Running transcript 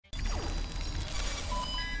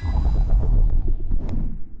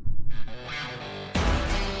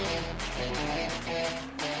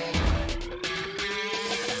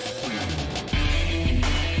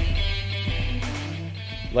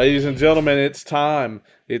Ladies and gentlemen, it's time.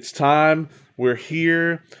 It's time. We're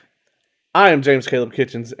here. I am James Caleb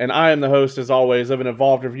Kitchens, and I am the host, as always, of an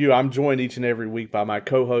Evolved Review. I'm joined each and every week by my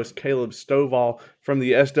co-host, Caleb Stovall from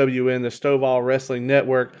the SWN, the Stovall Wrestling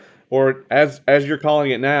Network, or as you're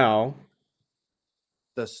calling it now,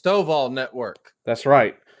 the Stovall Network. that's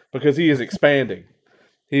right, because he is expanding.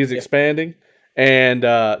 He is Yep. expanding. And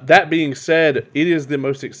that being said, it is the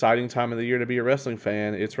most exciting time of the year to be a wrestling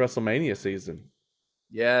fan. It's WrestleMania season.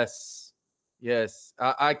 Yes.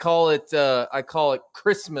 I call it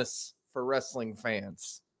Christmas for wrestling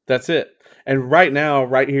fans. That's it. And right now,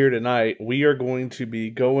 right here tonight, we are going to be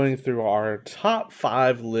going through our top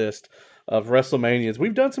 5 list of WrestleManias.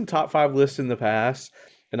 We've done some top 5 lists in the past,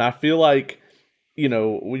 and I feel like,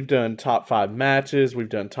 we've done top 5 matches, we've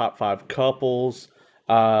done top 5 couples,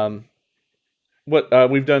 we've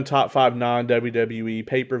done top 5 non-WWE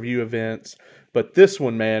pay-per-view events, but this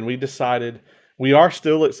one, man, we decided we are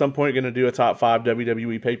still at some point going to do a top 5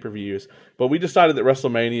 WWE pay-per-views, but we decided that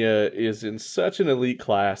WrestleMania is in such an elite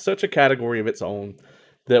class, such a category of its own,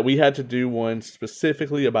 that we had to do one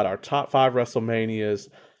specifically about our top 5 WrestleManias.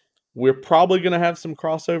 We're probably going to have some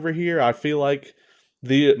crossover here. I feel like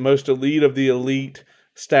the most elite of the elite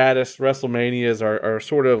status WrestleManias are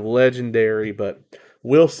sort of legendary, but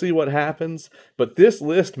we'll see what happens. But this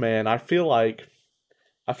list, man, I feel like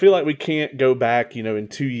we can't go back, in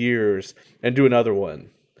 2 years and do another one,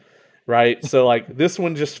 right? So like this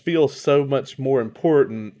one just feels so much more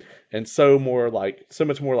important and so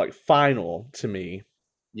much more like final to me.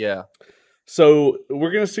 Yeah. So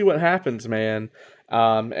we're gonna see what happens, man.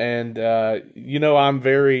 I'm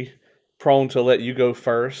very prone to let you go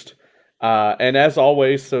first. And as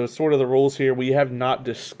always, so sort of the rules here, we have not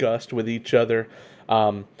discussed with each other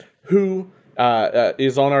who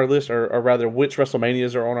is on our list, or rather, which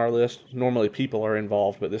WrestleManias are on our list. Normally, people are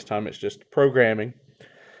involved, but this time it's just programming.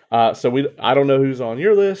 I don't know who's on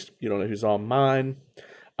your list. You don't know who's on mine.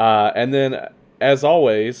 And then, as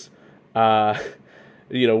always, we're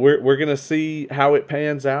gonna see how it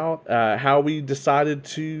pans out, how we decided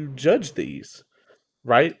to judge these,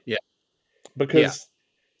 right? Yeah. Because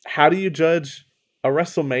how do you judge a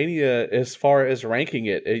WrestleMania as far as ranking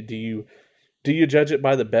it? Do you judge it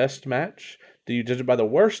by the best match? Do you judge it by the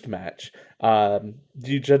worst match? Do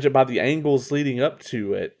you judge it by the angles leading up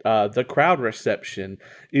to it? The crowd reception?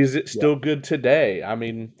 Is it still good today? I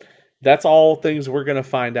mean, that's all things we're going to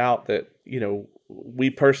find out that, we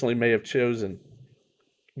personally may have chosen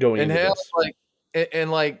going into this.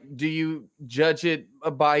 Do you judge it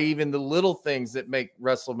by even the little things that make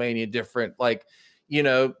WrestleMania different? Like,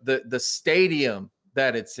 the stadium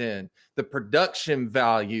that it's in, the production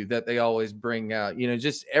value that they always bring out,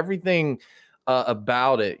 just everything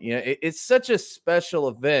about it. It's such a special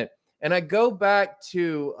event. And I go back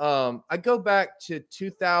to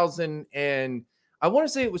 2000, and I want to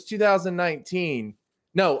say it was 2019.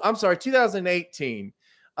 No, I'm sorry, 2018,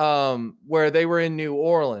 where they were in New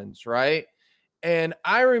Orleans, right? And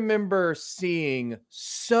I remember seeing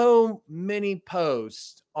so many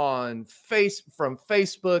posts on from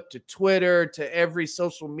Facebook to Twitter to every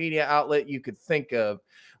social media outlet you could think of,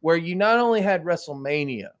 where you not only had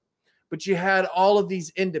WrestleMania, but you had all of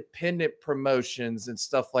these independent promotions and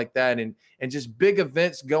stuff like that, and just big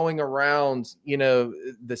events going around,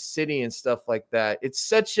 the city and stuff like that. It's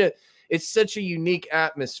such a unique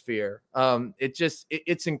atmosphere.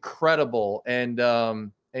 It's incredible, and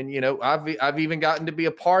I've even gotten to be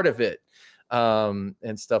a part of it,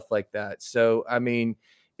 and stuff like that. So I mean,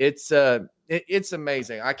 it's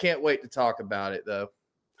amazing. I can't wait to talk about it, though.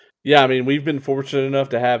 Yeah, I mean, we've been fortunate enough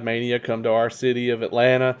to have Mania come to our city of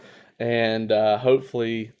Atlanta, and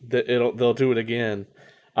hopefully they'll do it again.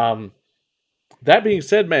 That being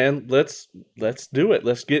said, man, let's do it.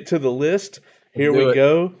 Let's get to the list. Here we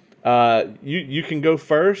go. You can go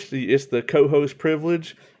first. It's the co-host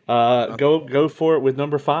privilege. Go for it with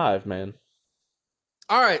number 5, man.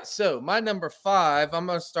 All right, so my number 5, I'm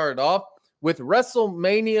going to start off with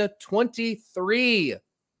WrestleMania 23.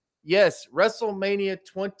 Yes, WrestleMania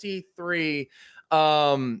 23.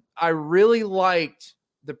 I really liked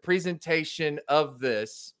the presentation of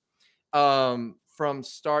this from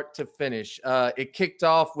start to finish. It kicked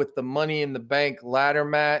off with the Money in the Bank ladder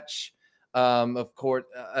match. Of course,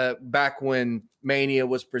 back when Mania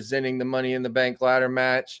was presenting the Money in the Bank ladder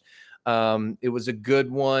match. It was a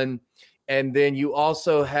good one. And then you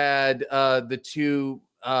also had the two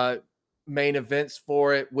main events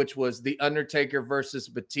for it, which was The Undertaker versus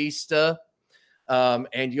Batista.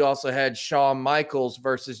 And you also had Shawn Michaels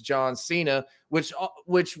versus John Cena, which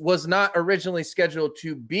was not originally scheduled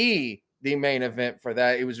to be the main event for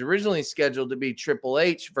that. It was originally scheduled to be Triple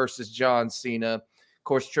H versus John Cena. Of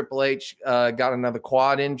course, Triple H got another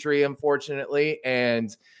quad injury, unfortunately,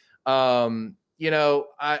 and I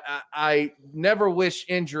never wish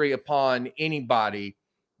injury upon anybody,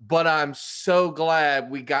 but I'm so glad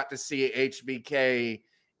we got to see HBK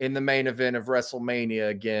in the main event of WrestleMania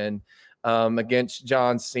again, against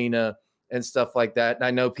John Cena and stuff like that. And I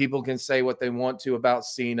know people can say what they want to about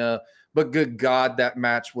Cena, but good God, that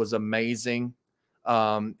match was amazing.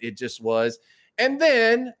 It just was. And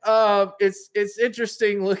then it's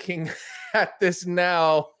interesting looking at this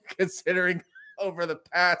now, considering over the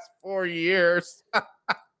past 4 years.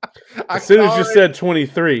 As soon as you said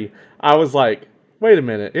 23, I was like, wait a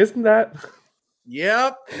minute, isn't that?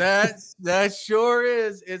 Yep, that sure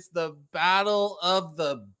is. It's the battle of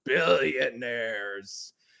the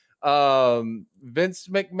billionaires. Vince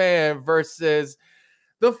McMahon versus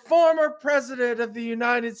the former president of the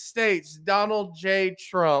United States, Donald J.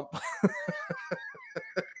 Trump.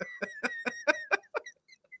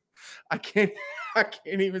 I can't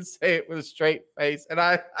even say it with a straight face, and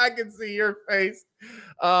I can see your face.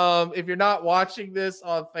 If you're not watching this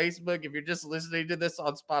on Facebook, if you're just listening to this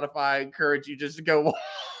on Spotify, I encourage you just to go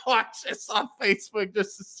watch this on Facebook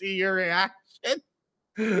just to see your reaction.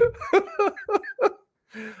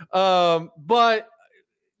 But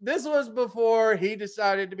this was before he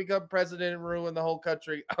decided to become president and ruin the whole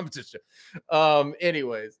country. I'm just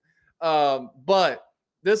anyways. But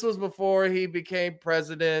this was before he became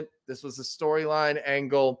president. This was a storyline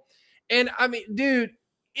angle. And I mean, dude,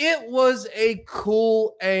 it was a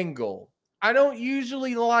cool angle. I don't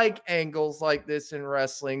usually like angles like this in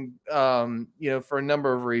wrestling, for a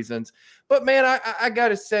number of reasons. But man, I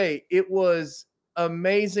gotta say, it was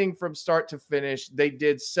amazing from start to finish. They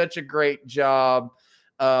did such a great job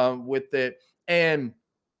with it. And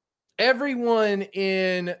everyone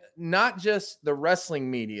in not just the wrestling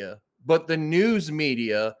media, but the news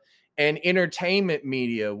media and entertainment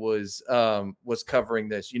media was covering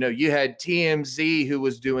this. You had TMZ who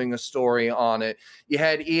was doing a story on it. You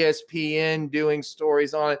had ESPN doing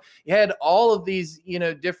stories on it. You had all of these,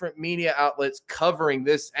 different media outlets covering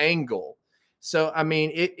this angle. So, I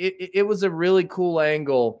mean, it was a really cool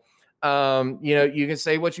angle. You can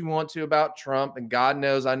say what you want to about Trump, and God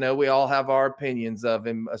knows, I know we all have our opinions of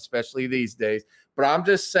him, especially these days. But I'm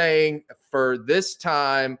just saying, for this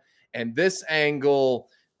time and this angle,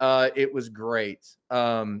 it was great.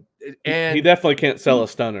 And he definitely can't sell a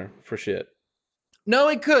stunner for shit. No,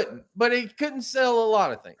 he couldn't, but he couldn't sell a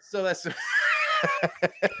lot of things. So that's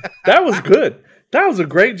that was good. That was a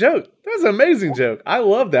great joke. That was an amazing joke. I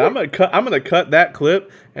love that. I'm gonna cut that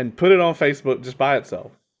clip and put it on Facebook just by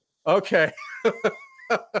itself. Okay.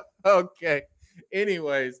 Okay.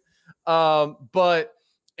 Anyways,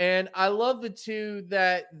 and I love the two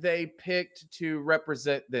that they picked to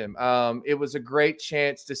represent them. It was a great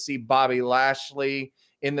chance to see Bobby Lashley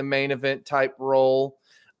in the main event type role.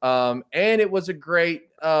 And it was a great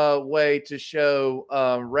way to show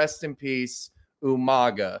rest in peace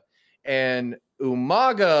Umaga. And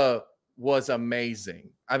Umaga was amazing.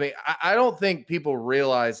 I mean, I don't think people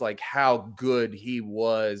realize like how good he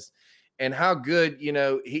was and how good,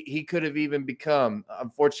 he could have even become.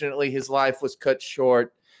 Unfortunately, his life was cut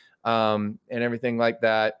short and everything like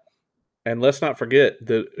that. And let's not forget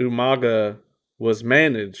that Umaga was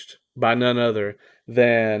managed by none other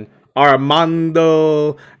than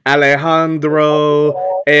Armando Alejandro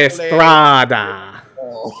Estrada.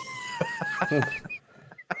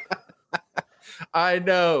 I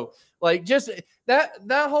know. Like, just that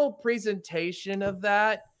whole presentation of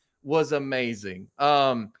that was amazing.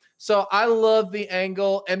 So I love the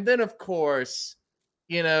angle. And then, of course,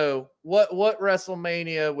 what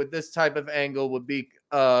WrestleMania with this type of angle would be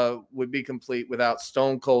complete without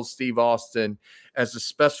Stone Cold Steve Austin as a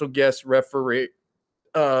special guest referee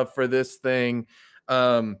for this thing.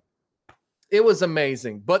 It was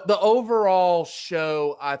amazing. But the overall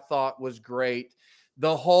show I thought was great.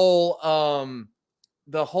 The whole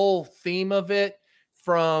theme of it,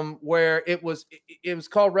 from where it was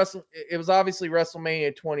called it was obviously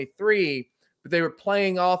WrestleMania 23, but they were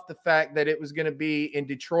playing off the fact that it was going to be in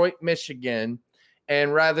Detroit, Michigan,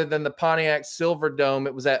 and rather than the Pontiac Silverdome,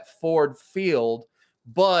 it was at Ford Field,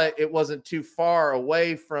 but it wasn't too far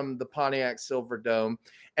away from the Pontiac Silverdome.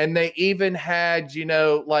 And they even had,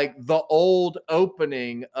 like the old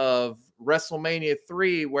opening of WrestleMania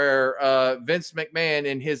 3 where Vince McMahon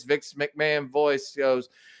in his Vince McMahon voice goes,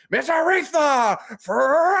 "Miss Aretha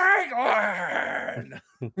Franklin,"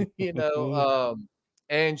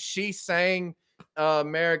 and she sang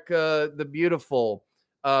America the Beautiful,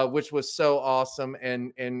 which was so awesome,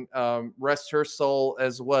 and rest her soul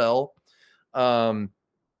as well.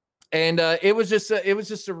 And it was just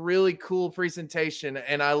a really cool presentation,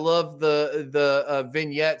 and I love the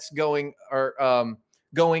vignettes going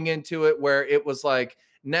into it, where it was like,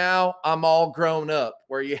 now I'm all grown up,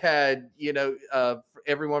 where you had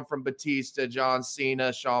everyone from Batista, John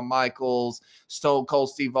Cena, Shawn Michaels, Stone Cold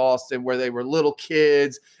Steve Austin, where they were little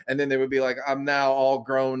kids, and then they would be like, I'm now all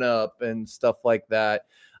grown up and stuff like that.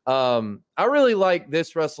 I really like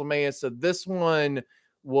this WrestleMania, so this one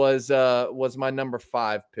was my number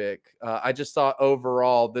 5 pick. I just thought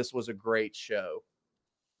overall this was a great show.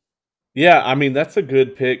 Yeah, I mean that's a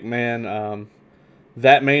good pick, man.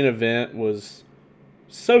 That main event was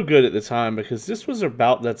so good at the time because this was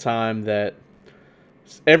about the time that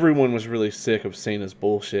everyone was really sick of Cena's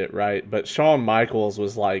bullshit, right? But Shawn Michaels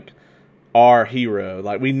was like our hero.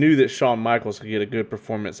 Like we knew that Shawn Michaels could get a good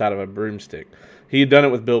performance out of a broomstick. He had done it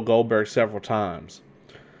with Bill Goldberg several times.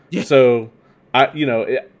 Yeah. So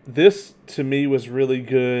this to me was really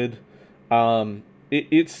good.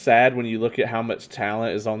 It's sad when you look at how much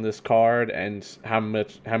talent is on this card and how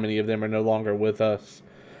many of them are no longer with us.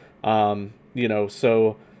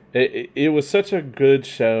 So it was such a good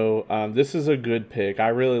show. This is a good pick. I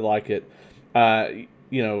really like it.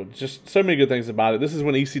 Just so many good things about it. This is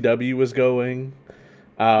when ECW was going.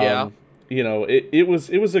 Yeah. It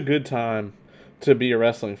was a good time to be a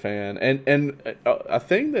wrestling fan. And a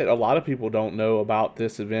thing that a lot of people don't know about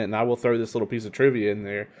this event, and I will throw this little piece of trivia in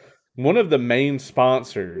there. One of the main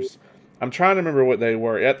sponsors, I'm trying to remember what they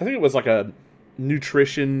were. I think it was like a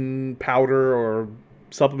nutrition powder or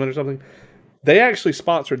supplement or something. They actually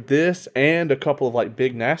sponsored this and a couple of like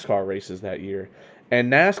big NASCAR races that year.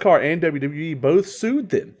 And NASCAR and WWE both sued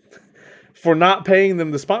them for not paying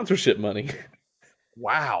them the sponsorship money.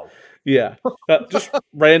 Wow. Yeah. Just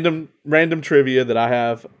random trivia that I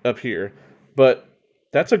have up here. But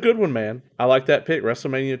that's a good one, man. I like that pick.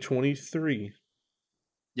 WrestleMania 23.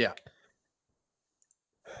 Yeah.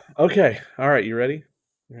 Okay. All right. You ready?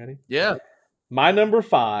 You ready? Yeah. My number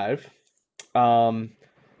 5.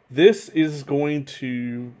 This is going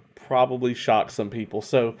to probably shock some people.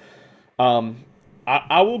 So,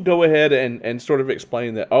 I will go ahead and sort of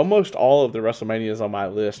explain that almost all of the WrestleManias on my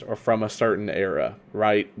list are from a certain era,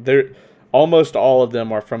 right? Almost all of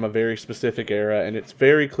them are from a very specific era, and it's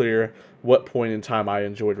very clear what point in time I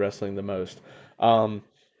enjoyed wrestling the most.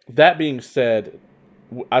 That being said,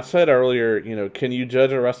 I said earlier, can you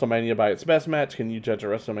judge a WrestleMania by its best match? Can you judge a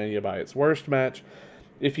WrestleMania by its worst match?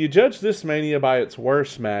 If you judge this Mania by its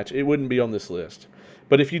worst match, it wouldn't be on this list.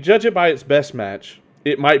 But if you judge it by its best match,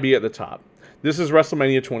 it might be at the top. This is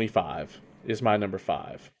WrestleMania 25, is my number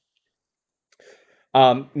 5.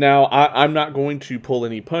 Now, I'm not going to pull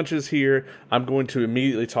any punches here. I'm going to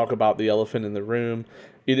immediately talk about the elephant in the room.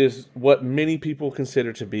 It is what many people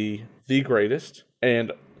consider to be the greatest,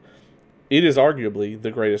 and it is arguably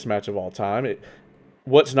the greatest match of all time.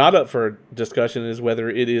 What's not up for discussion is whether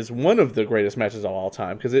it is one of the greatest matches of all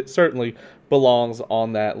time, because it certainly belongs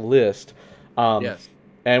on that list. Yes.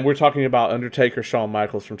 And we're talking about Undertaker Shawn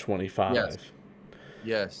Michaels from 25.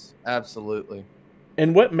 Yes, absolutely.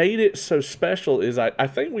 And what made it so special is I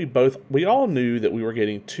think we all knew that we were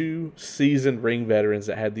getting 2 seasoned ring veterans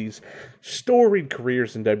that had these storied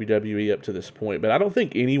careers in WWE up to this point. But I don't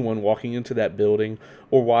think anyone walking into that building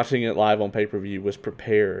or watching it live on pay-per-view was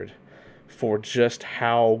prepared for just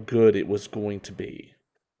how good it was going to be.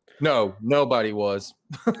 No, nobody was.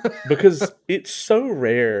 Because it's so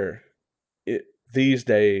rare these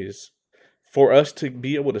days for us to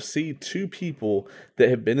be able to see 2 people that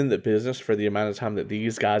have been in the business for the amount of time that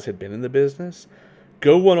these guys had been in the business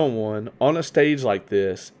go one-on-one on a stage like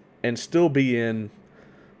this and still be in,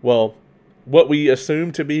 well, what we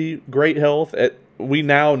assume to be great health. We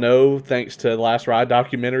now know, thanks to the Last Ride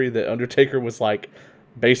documentary, that Undertaker was like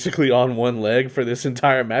basically on one leg for this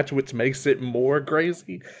entire match, which makes it more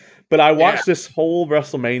crazy. But I watched this whole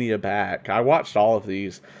WrestleMania back. I watched all of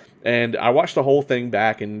these. And I watched the whole thing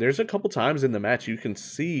back, and there's a couple times in the match you can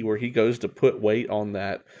see where he goes to put weight on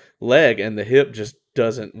that leg, and the hip just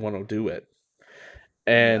doesn't want to do it.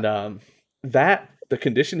 And the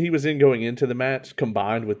condition he was in going into the match,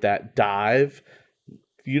 combined with that dive,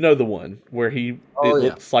 the one where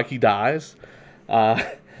looks like he dies.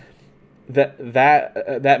 That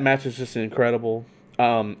match is just incredible.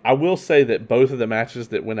 I will say that both of the matches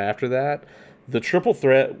that went after that, the triple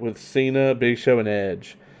threat with Cena, Big Show, and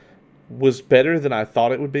Edge, was better than I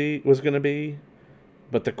thought it was going to be,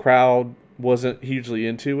 but the crowd wasn't hugely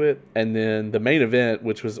into it. And then the main event,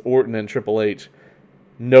 which was Orton and Triple H,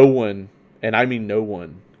 no one, and I mean no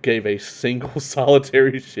one, gave a single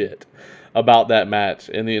solitary shit about that match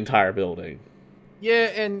in the entire building. Yeah,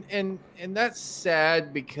 and that's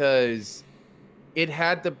sad because it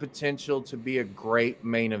had the potential to be a great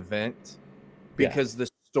main event Yeah, because the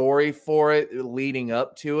story for it leading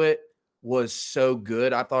up to it was so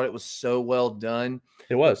good. I thought it was so well done. it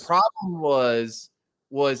The was. problem was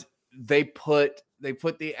they put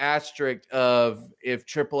the asterisk of if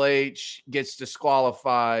Triple H gets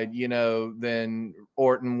disqualified, then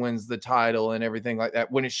Orton wins the title and everything like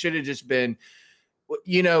that. When it should have just been,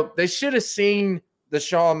 they should have seen the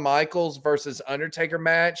Shawn Michaels versus Undertaker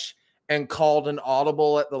match and called an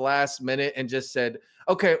audible at the last minute and just said,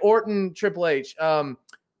 "Okay, Orton, Triple H,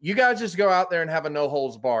 you guys just go out there and have a no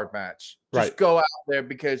holds barred match. Just Right. go out there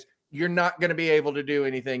because you're not going to be able to do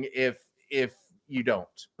anything if you don't."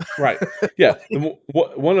 Right. Yeah.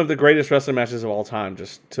 One of the greatest wrestling matches of all time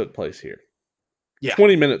just took place here Yeah.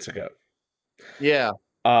 20 minutes ago. Yeah.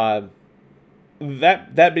 Uh,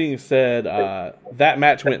 that being said, that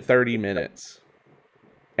match went 30 minutes,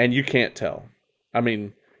 and you can't tell. I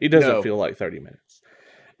mean, it doesn't No. feel like 30 minutes.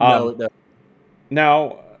 No, Um, it doesn't.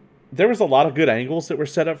 Now, there was a lot of good angles that were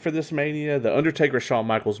set up for this Mania. The Undertaker Shawn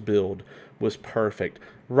Michaels build was perfect,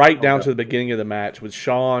 right down Okay. to the beginning of the match with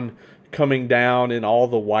Shawn coming down in all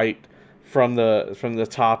the white from the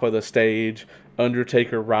top of the stage,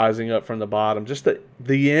 Undertaker rising up from the bottom. Just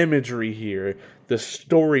the imagery here, the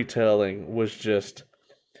storytelling was just.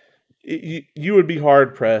 You would be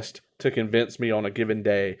hard pressed to convince me on a given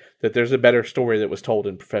day that there's a better story that was told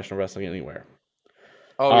in professional wrestling anywhere.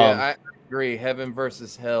 Oh yeah, Um, I agree. Heaven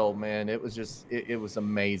versus hell, man. It was just it was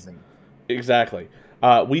amazing. Exactly.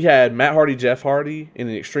 We had Matt Hardy, Jeff Hardy in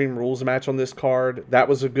an Extreme Rules match on this card. That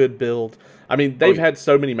was a good build. I mean, Oh they've yeah. had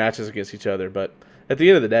so many matches against each other, but at the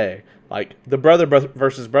end of the day, like the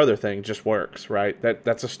versus brother thing just works, right?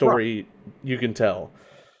 That's a Right. story you can tell.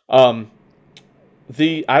 Um,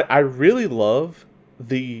 I really love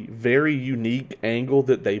the very unique angle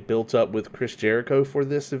that they built up with Chris Jericho for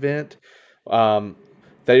this event. Um,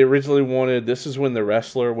 they originally wanted, this is when The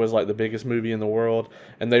Wrestler was like the biggest movie in the world,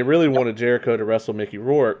 and they really wanted Jericho to wrestle Mickey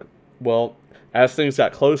Rourke. Well, as things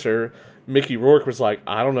got closer, Mickey Rourke was like,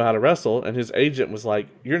 I don't know how to wrestle, and his agent was like,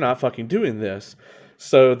 you're not fucking doing this.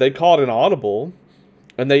 So they called an audible,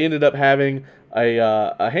 and they ended up having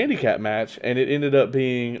a handicap match, and it ended up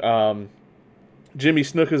being Jimmy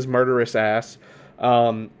Snuka's murderous ass,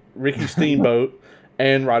 Ricky Steamboat,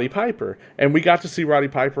 and Roddy Piper. And we got to see Roddy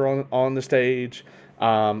Piper on the stage,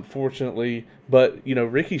 fortunately. But,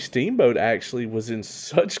 Ricky Steamboat actually was in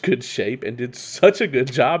such good shape and did such a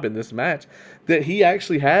good job in this match that he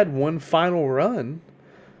actually had one final run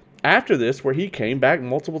after this where he came back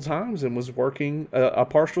multiple times and was working a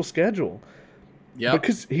partial schedule. Yep.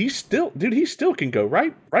 Because he still can go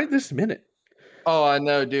right this minute. Oh, I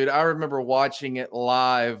know, dude. I remember watching it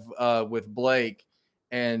live with Blake,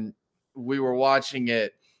 and we were watching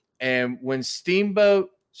it. And when Steamboat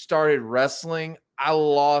started wrestling, I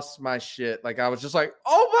lost my shit. Like I was just like,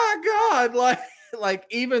 "Oh my god!" Like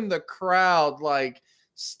even the crowd, like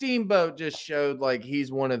Steamboat just showed like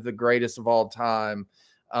he's one of the greatest of all time,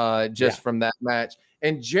 Yeah. just from that match.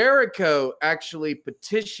 And Jericho actually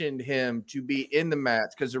petitioned him to be in the match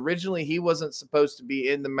because originally he wasn't supposed to be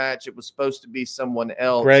in the match. It was supposed to be someone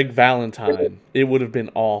else. Greg Valentine. It would have been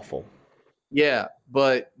awful. Yeah,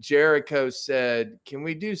 but Jericho said, "Can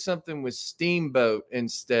we do something with Steamboat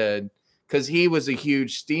instead?" Because he was a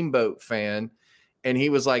huge Steamboat fan. And he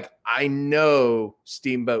was like, "I know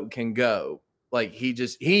Steamboat can go." Like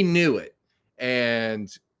he knew it. And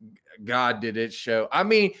God, did it show. I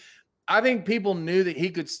mean, I think people knew that he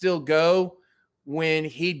could still go when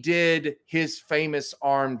he did his famous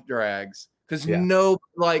arm drags because Yeah.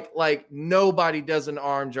 nobody does an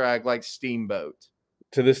arm drag like Steamboat.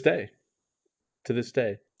 To this day. To this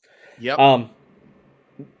day. Yep. Um,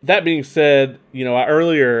 that being said,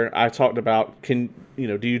 earlier I talked about do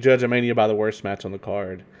you judge a Mania by the worst match on the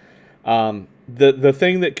card? The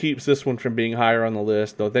thing that keeps this one from being higher on the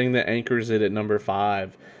list, the thing that anchors it at number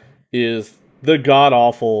 5, is the god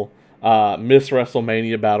awful Miss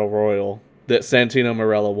WrestleMania Battle Royal that Santino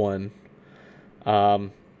Marella won.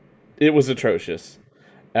 It was atrocious,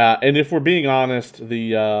 and if we're being honest,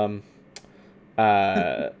 the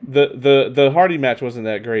Hardy match wasn't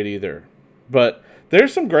that great either. But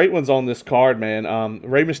there's some great ones on this card, man.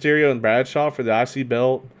 Rey Mysterio and Bradshaw for the IC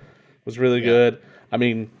belt was really Yeah. good. I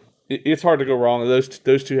mean, it's hard to go wrong.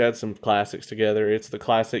 Those two had some classics together. It's the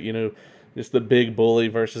classic, it's the big bully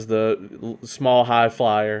versus the small high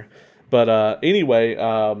flyer. But anyway,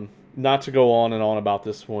 not to go on and on about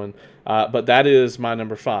this one, but that is my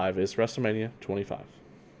number 5. Is WrestleMania 25.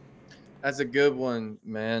 That's a good one,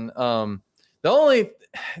 man.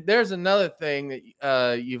 There's another thing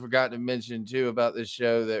that you forgot to mention too about this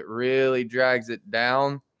show that really drags it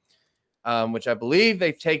down. which I believe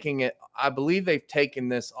they've taken it. I believe they've taken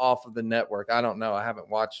this off of the network. I don't know. I haven't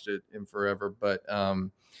watched it in forever, but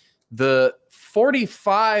the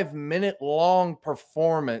 45-minute long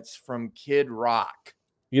performance from Kid Rock.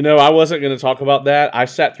 You know, I wasn't going to talk about that. I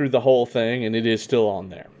sat through the whole thing, and it is still on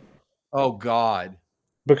there. Oh God.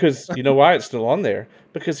 Because you know why it's still on there?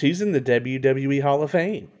 Because he's in the WWE Hall of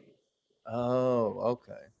Fame. Oh,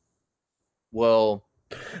 okay. Well,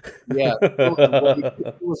 yeah,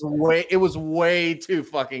 it was way too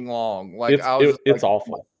fucking long. Like I was just it's like,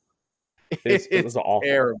 awful. It was it's awful.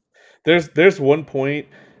 terrible. There's one point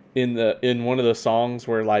in one of the songs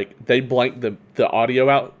where like they blanked the audio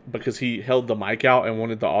out because he held the mic out and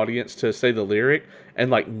wanted the audience to say the lyric,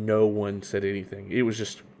 and like no one said anything. It was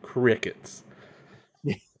just crickets.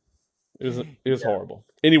 It was horrible.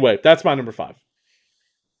 Anyway, that's my number 5.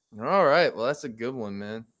 All right, well, that's a good one,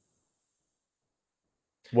 man.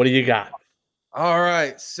 What do you got? All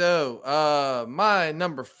right, so my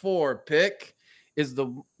number 4 pick is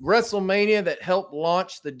the WrestleMania that helped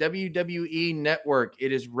launch the WWE Network.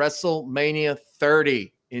 It is WrestleMania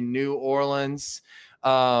 30 in New Orleans.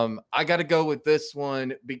 I got to go with this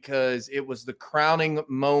one because it was the crowning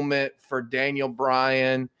moment for Daniel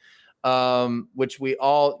Bryan, which we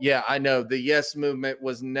all, yeah, I know the Yes Movement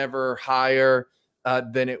was never higher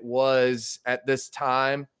than it was at this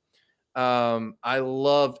time.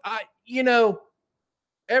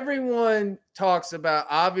 Everyone talks about,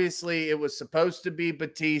 obviously it was supposed to be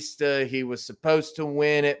Batista. He was supposed to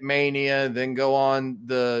win at Mania, then go on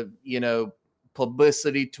the,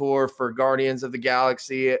 publicity tour for Guardians of the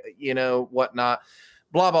Galaxy, whatnot,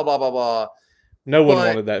 blah, blah, blah, blah, blah. No one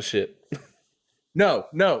wanted that shit. No,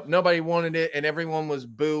 nobody wanted it. And everyone was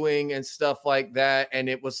booing and stuff like that. And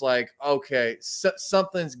it was like, okay,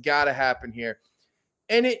 something's got to happen here.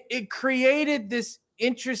 And it created this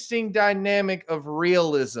interesting dynamic of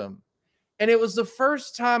realism. And it was the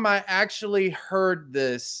first time I actually heard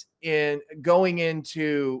this in going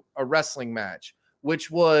into a wrestling match, which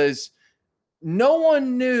was no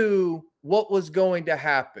one knew what was going to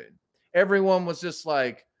happen. Everyone was just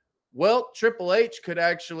like, well, Triple H could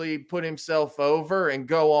actually put himself over and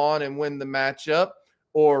go on and win the matchup,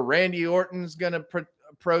 or Randy Orton's going to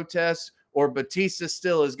protest, or Batista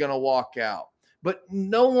still is going to walk out. But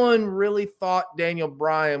no one really thought Daniel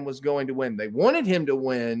Bryan was going to win. They wanted him to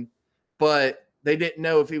win, but they didn't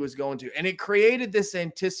know if he was going to. And it created this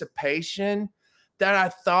anticipation that I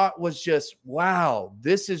thought was just, wow,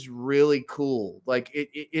 this is really cool. Like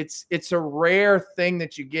it's a rare thing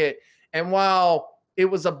that you get. And while it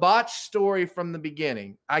was a botched story from the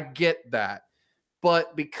beginning, I get that.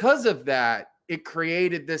 But because of that, it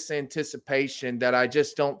created this anticipation that I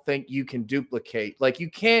just don't think you can duplicate. Like you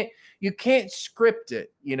can't script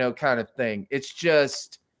it, kind of thing. It's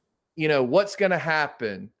just, what's going to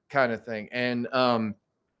happen kind of thing. And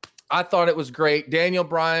I thought it was great. Daniel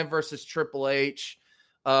Bryan versus Triple H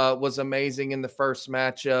was amazing in the first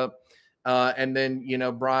matchup. And then,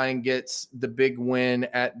 Bryan gets the big win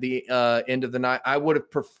at the end of the night. I would have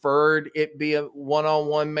preferred it be a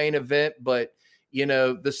one-on-one main event, but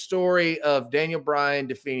the story of Daniel Bryan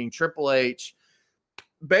defeating Triple H,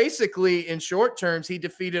 basically in short terms, he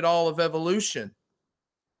defeated all of Evolution.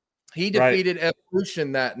 He defeated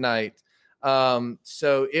Evolution that night.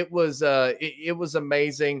 So it was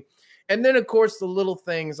amazing. And then of course the little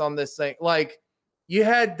things on this thing, like you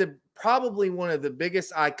had probably one of the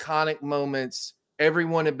biggest iconic moments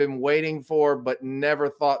everyone had been waiting for, but never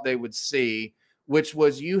thought they would see, which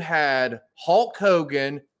was you had Hulk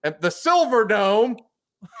Hogan at the Silver Dome.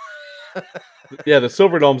 Yeah, the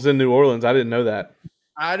Silver Dome's in New Orleans. I didn't know that.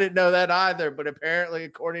 I didn't know that either, but apparently,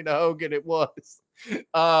 according to Hogan, it was.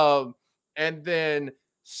 And then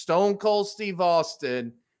Stone Cold Steve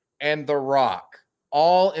Austin and The Rock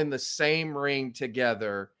all in the same ring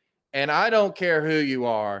together. And I don't care who you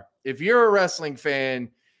are. If you're a wrestling fan,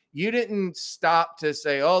 you didn't stop to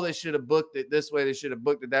say, oh, they should have booked it this way. They should have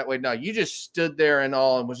booked it that way. No, you just stood there and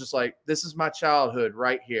all and was just like, this is my childhood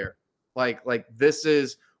right here. Like this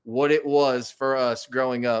is what it was for us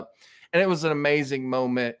growing up. And it was an amazing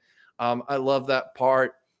moment. I love that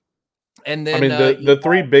part. And then the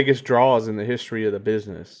 3 biggest draws in the history of the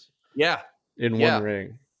business. Yeah. In one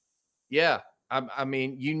ring. Yeah. I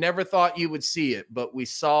mean, you never thought you would see it, but we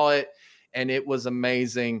saw it, and it was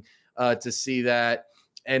amazing to see that.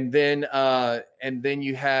 And then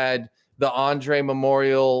you had the Andre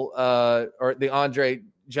Memorial or the Andre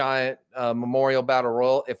Giant Memorial Battle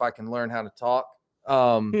Royal, if I can learn how to talk.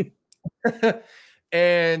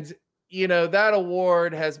 And that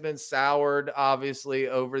award has been soured, obviously,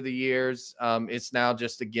 over the years. It's now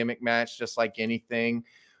just a gimmick match, just like anything.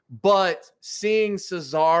 But seeing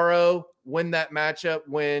Cesaro win that matchup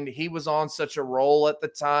when he was on such a roll at the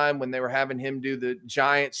time, when they were having him do the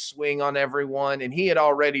giant swing on everyone, and he had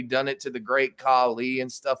already done it to the great Khali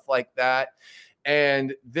and stuff like that.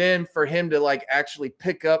 And then for him to like actually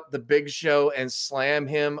pick up the Big Show and slam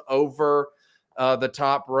him over the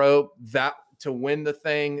top rope, that to win the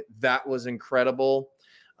thing, that was incredible.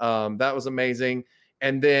 That was amazing.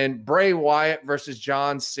 And then Bray Wyatt versus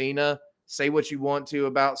John Cena. Say what you want to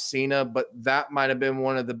about Cena, but that might have been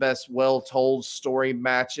one of the best well-told story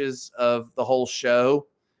matches of the whole show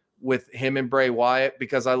with him and Bray Wyatt,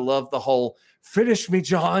 because I love the whole finish me,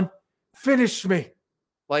 John, finish me.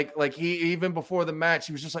 Like he, even before the match,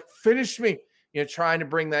 he was just like, finish me, trying to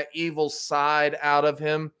bring that evil side out of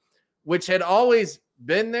him, which had always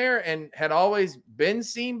been there and had always been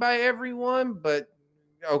seen by everyone, but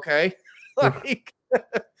okay. like,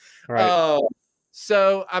 Right.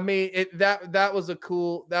 So I mean, that was a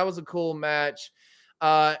cool match,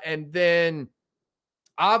 and then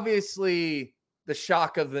obviously the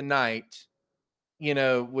shock of the night,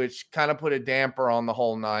 which kind of put a damper on the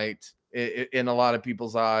whole night in a lot of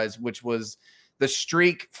people's eyes, which was the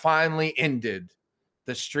streak finally ended.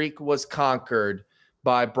 The streak was conquered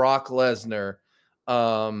by Brock Lesnar.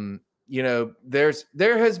 There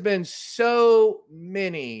has been so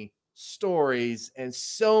many stories and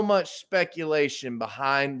so much speculation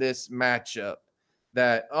behind this matchup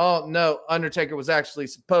that, oh no, Undertaker was actually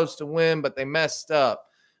supposed to win, but they messed up.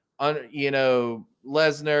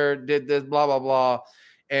 Lesnar did this, blah, blah, blah.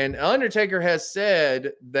 And Undertaker has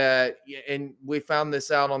said that, and we found this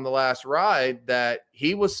out on the last ride, that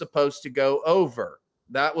he was supposed to go over.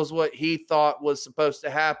 That was what he thought was supposed to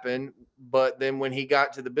happen. But then when he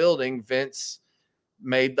got to the building, Vince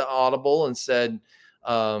made the audible and said,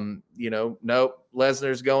 nope,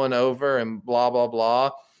 Lesnar's going over and blah, blah,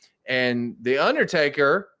 blah. And the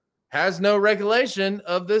Undertaker has no recollection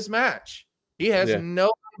of this match. He has no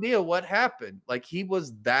idea what happened. Like, he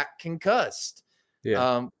was that concussed.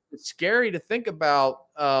 Yeah. It's scary to think about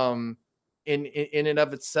in and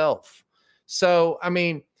of itself. So, I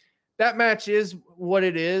mean, that match is what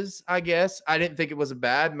it is, I guess. I didn't think it was a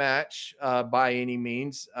bad match by any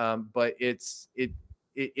means, but it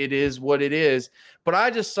is what it is. But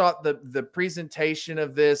I just thought the presentation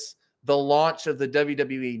of this, the launch of the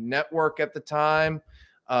WWE Network at the time,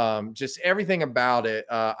 just everything about it,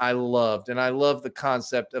 I loved. And I love the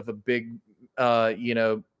concept of a big,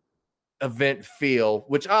 event feel,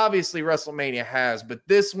 which obviously WrestleMania has, but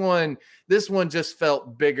this one just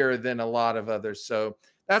felt bigger than a lot of others. So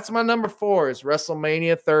that's my number 4 is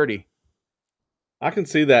WrestleMania 30. I can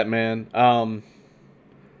see that, man.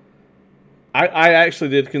 I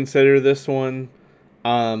actually did consider this one.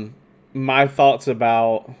 My thoughts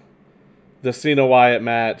about the Cena Wyatt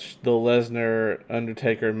match, the Lesnar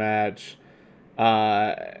Undertaker match,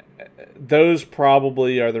 those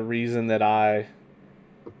probably are the reason that I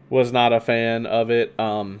was not a fan of it.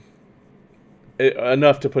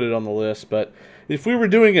 Enough to put it on the list, but if we were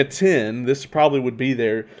doing a 10, this probably would be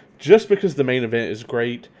there, just because the main event is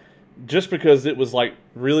great, just because it was like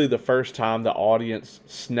really the first time the audience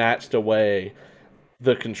snatched away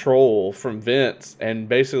the control from Vince and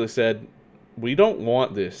basically said, we don't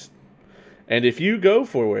want this, and if you go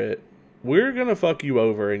for it, we're gonna fuck you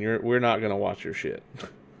over, and we're not gonna watch your shit.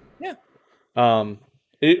 Yeah.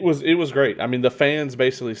 It was great. I mean, the fans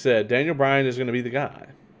basically said Daniel Bryan is going to be the guy.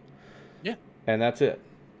 Yeah. And that's it.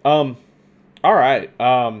 All right.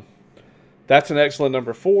 That's an excellent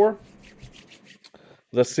number 4.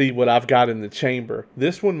 Let's see what I've got in the chamber.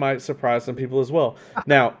 This one might surprise some people as well.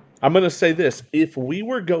 Now, I'm going to say this. If we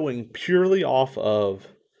were going purely off of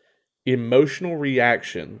emotional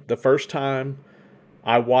reaction, the first time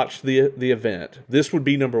I watched the event, this would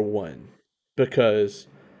be number 1. Because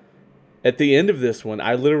at the end of this one,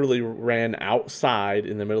 I literally ran outside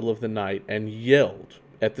in the middle of the night and yelled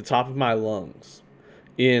at the top of my lungs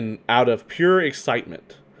out of pure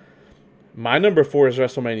excitement. My number 4 is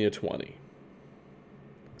WrestleMania 20.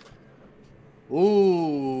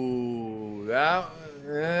 Ooh,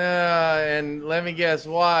 and let me guess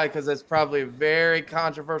why, because that's probably a very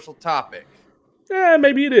controversial topic.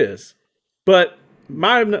 Maybe it is. But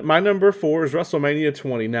my number 4 is WrestleMania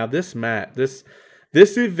 20. Now, this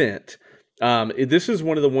event, this is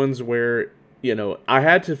one of the ones where, I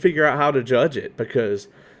had to figure out how to judge it, because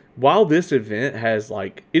while this event has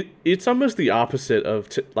it's almost the opposite of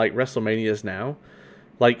WrestleManias now.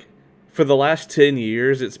 Like, for the last 10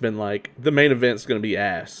 years, it's been like the main event's going to be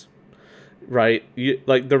ass, right?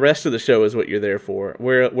 The rest of the show is what you're there for.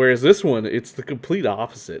 Whereas this one, it's the complete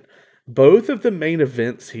opposite. Both of the main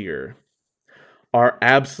events here are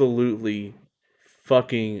absolutely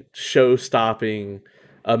fucking show-stopping,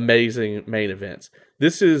 amazing main events.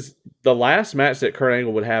 This is the last match that Kurt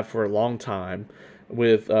Angle would have for a long time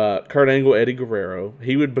with Kurt Angle, Eddie Guerrero.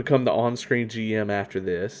 He would become the on-screen GM after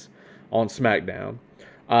this on SmackDown.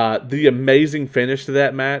 The amazing finish to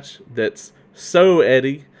that match that's so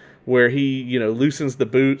Eddie, where he, loosens the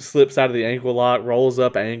boot, slips out of the ankle lock, rolls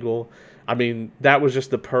up Angle. I mean, that was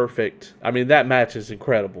just the perfect. I mean, that match is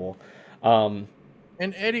incredible. And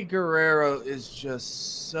Eddie Guerrero is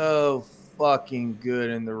just so fucking good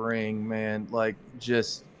in the ring, man. Like,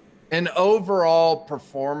 just an overall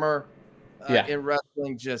performer in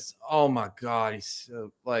wrestling. Just, oh my God, he's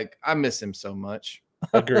so, like, I miss him so much.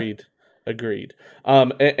 Agreed.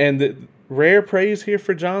 And the rare praise here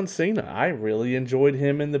for John Cena. I really enjoyed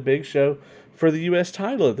him in the Big Show for the U.S.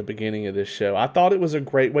 title at the beginning of this show. I thought it was a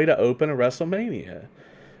great way to open a WrestleMania.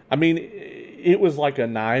 I mean, it was like a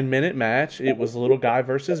 9-minute match. It was little guy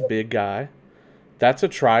versus big guy. That's a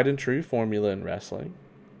tried and true formula in wrestling.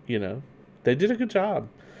 They did a good job.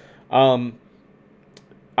 I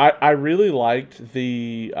really liked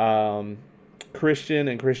the Christian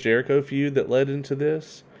and Chris Jericho feud that led into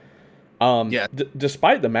this.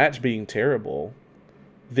 Despite the match being terrible,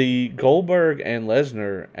 the Goldberg and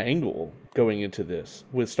Lesnar angle going into this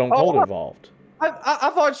with Stone Cold involved.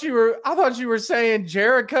 I thought you were saying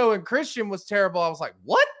Jericho and Christian was terrible. I was like,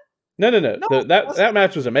 what? No. That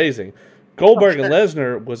match was amazing. Goldberg and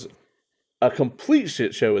Lesnar was a complete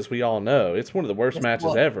shit show, as we all know. It's one of the worst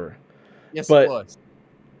matches ever. Yes, it was.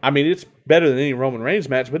 I mean, it's better than any Roman Reigns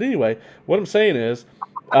match. But anyway, what I'm saying is,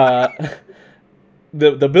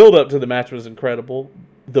 the build up to the match was incredible.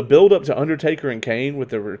 The build up to Undertaker and Kane with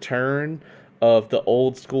the return of the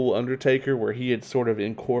old school Undertaker, where he had sort of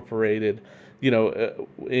incorporated,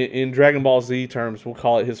 in Dragon Ball Z terms, we'll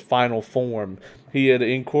call it his final form. He had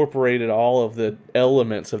incorporated all of the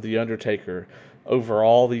elements of the Undertaker over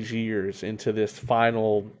all these years into this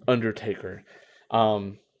final Undertaker.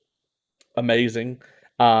 Amazing.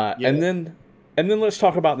 And then let's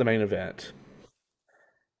talk about the main event.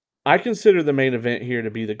 I consider the main event here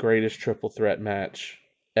to be the greatest triple threat match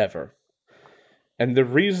ever. And the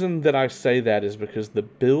reason that I say that is because the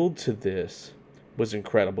build to this was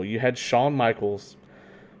incredible. You had Shawn Michaels,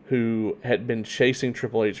 who had been chasing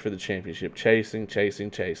Triple H for the championship.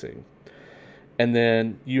 Chasing. And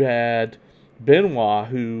then you had Benoit,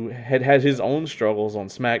 who had his own struggles on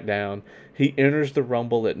SmackDown. He enters the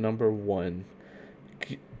Rumble at number 1.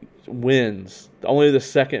 Wins. Only the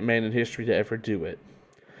second man in history to ever do it.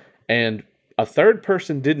 And a third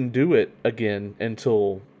person didn't do it again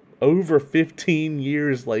until over 15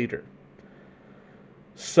 years later.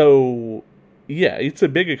 So, yeah, it's a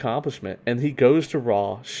big accomplishment. And he goes to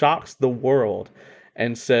Raw, shocks the world,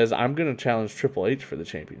 and says, I'm going to challenge Triple H for the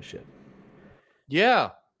championship.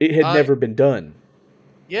 Yeah. It had never been done.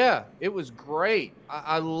 Yeah, it was great.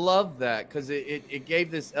 I love that because it gave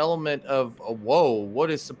this element of, whoa, what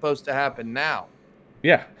is supposed to happen now?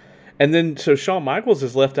 Yeah. And then, so Shawn Michaels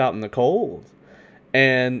is left out in the cold.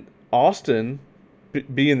 And Austin,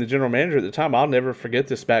 being the general manager at the time, I'll never forget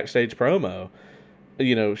this backstage promo.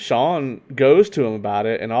 Shawn goes to him about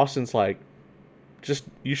it, and Austin's like,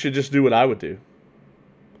 you should just do what I would do.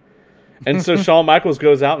 And so Shawn Michaels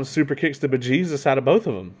goes out and super kicks the bejesus out of both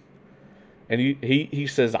of them. And he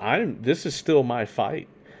says, this is still my fight.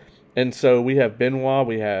 And so we have Benoit,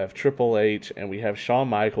 we have Triple H, and we have Shawn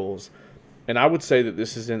Michaels. And I would say that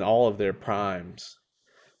this is in all of their primes.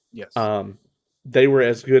 Yes. They were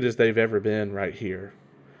as good as they've ever been right here.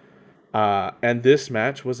 And this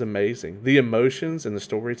match was amazing. The emotions and the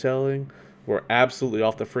storytelling were absolutely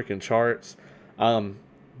off the freaking charts.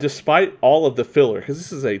 Despite all of the filler, because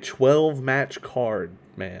this is a 12-match card,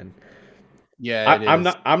 man. Yeah, it is.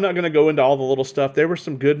 I'm not going to go into all the little stuff. There were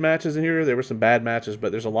some good matches in here. There were some bad matches,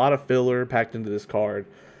 but there's a lot of filler packed into this card.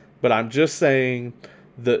 But I'm just saying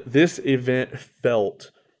that this event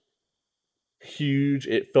felt huge.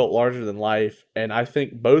 It felt larger than life. And I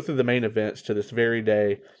think both of the main events to this very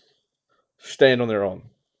day stand on their own.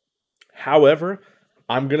 However,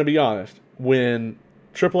 I'm going to be honest. When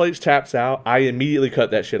Triple H taps out, I immediately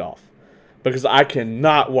cut that shit off. Because I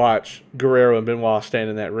cannot watch Guerrero and Benoit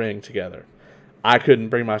stand in that ring together. I couldn't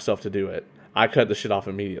bring myself to do it. I cut the shit off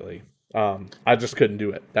immediately. I just couldn't do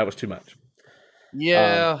it. That was too much.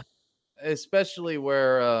 Yeah, especially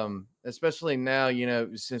especially now,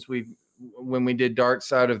 since when we did Dark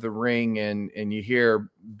Side of the Ring and you hear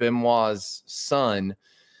Benoit's son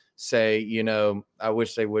say, I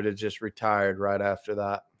wish they would have just retired right after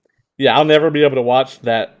that. Yeah, I'll never be able to watch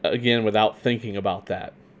that again without thinking about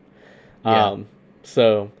that. Yeah.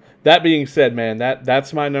 So that being said, man,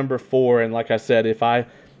 that's my number 4. And like I said, if I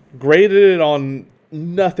graded it on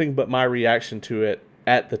nothing but my reaction to it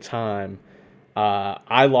at the time.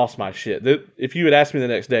 I lost my shit. If you had asked me the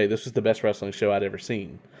next day, this was the best wrestling show I'd ever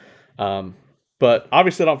seen. Um, but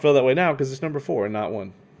obviously, I don't feel that way now because it's number 4 and not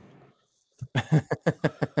 1.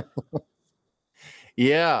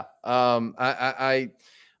 Yeah. I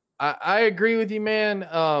agree with you, man.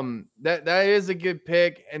 That is a good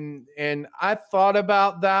pick, and I thought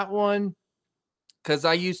about that one because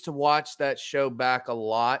I used to watch that show back a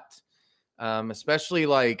lot. Especially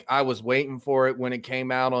like I was waiting for it when it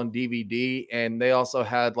came out on DVD, and they also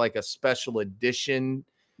had like a special edition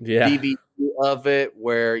Yeah, DVD of it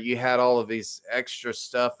where you had all of these extra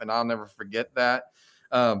stuff, and I'll never forget that.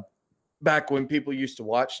 Um, Back when people used to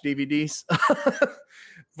watch DVDs.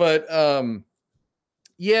 But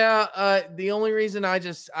yeah, the only reason I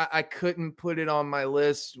couldn't put it on my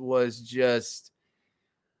list was just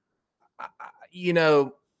you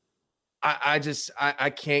know,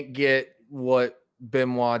 I can't get what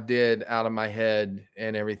Benoit did out of my head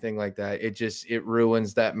and everything like that. It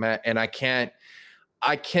ruins that match, and I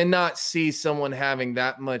cannot see someone having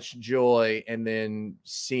that much joy and then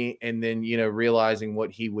realizing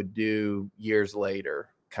what he would do years later,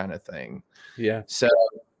 kind of thing. yeah. So,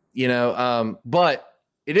 but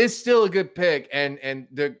it is still a good pick, and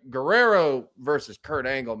the Guerrero versus Kurt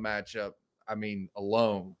Angle matchup, I mean,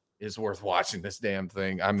 alone is worth watching this damn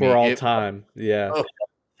thing. I For mean, all time, yeah.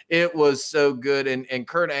 it was so good, and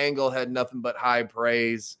Kurt Angle had nothing but high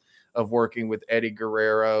praise of working with Eddie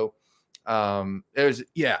Guerrero. That is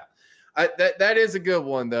a good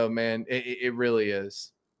one though, man. It really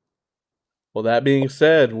is. Well, that being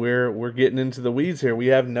said, we're getting into the weeds here. We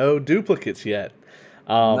have no duplicates yet.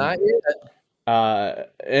 Um, Not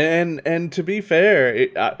yet. and to be fair,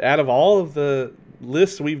 out of all of the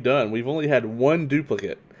lists we've done, we've only had one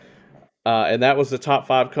duplicate. And that was the top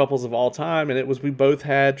 5 couples of all time, and it was we both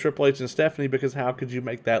had Triple H and Stephanie because how could you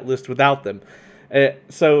make that list without them?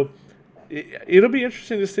 So it'll be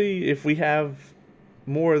interesting to see if we have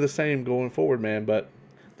more of the same going forward, man. But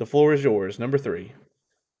the floor is yours, number 3.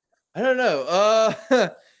 I don't know.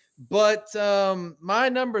 But my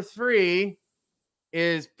number 3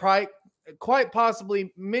 is quite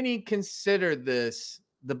possibly, many consider this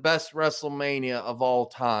the best WrestleMania of all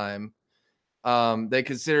time. They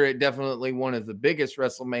consider it definitely one of the biggest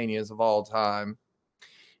WrestleManias of all time.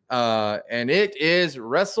 And it is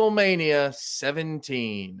WrestleMania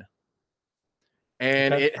 17.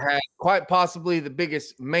 And Okay. it had quite possibly the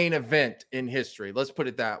biggest main event in history. Let's put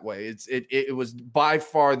it that way. It was by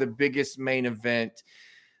far the biggest main event.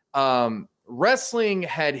 Wrestling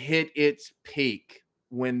had hit its peak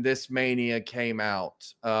when this Mania came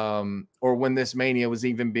out, or when this Mania was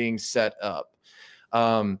even being set up.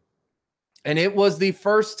 And it was the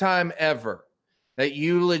first time ever that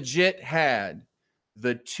you legit had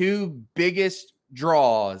the 2 biggest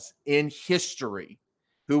draws in history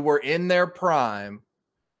who were in their prime,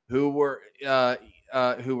 who were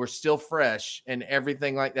still fresh and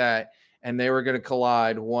everything like that, and they were going to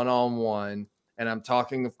collide one-on-one. And I'm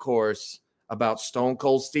talking, of course, about Stone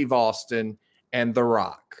Cold Steve Austin and The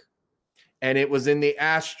Rock. And it was in the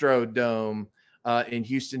Astrodome in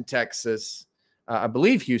Houston, Texas. I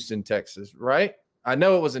believe Houston, Texas, right? I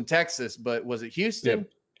know it was in Texas, but was it Houston?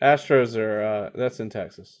 Yep. Astros are that's in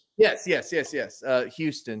Texas. Yes.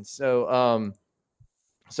 Houston. So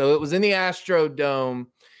it was in the Astrodome,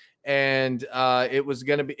 and it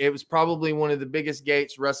was probably one of the biggest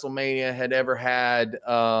gates WrestleMania had ever had,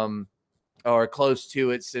 or close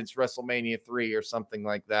to it, since WrestleMania 3 or something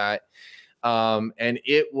like that. And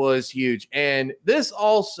it was huge. And this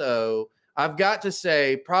also, I've got to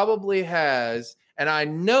say, probably has, and I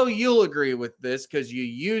know you'll agree with this because you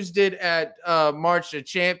used it at March of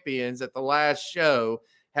Champions at the last show,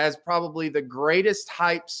 has probably the greatest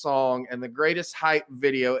hype song and the greatest hype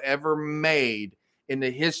video ever made in the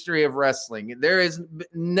history of wrestling. There has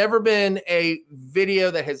never been a video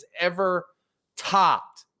that has ever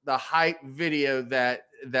topped the hype video that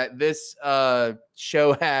this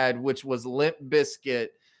show had, which was Limp Bizkit,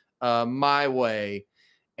 My Way.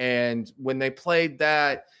 And when they played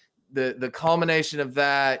that, the culmination of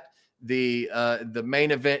that, the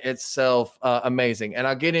main event itself, amazing. And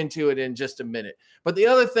I'll get into it in just a minute. But the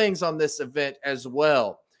other things on this event as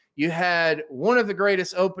well, you had one of the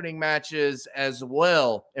greatest opening matches as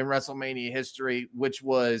well in WrestleMania history, which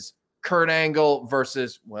was Kurt Angle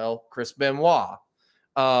versus, well, Chris Benoit.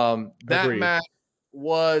 That Agreed. match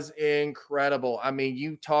was incredible. I mean,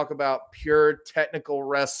 you talk about pure technical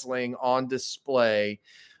wrestling on display.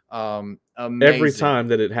 Amazing. Every time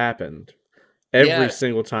that it happened. Every Yes.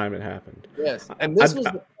 single time it happened. Yes. And this was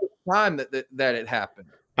the first time that it happened.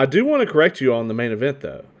 I do want to correct you on the main event,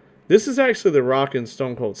 though. This is actually The Rock and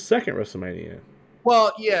Stone Cold's second WrestleMania.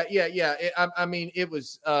 Well, yeah. I mean, it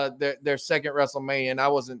was their second WrestleMania, and I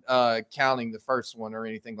wasn't counting the first one or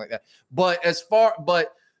anything like that. But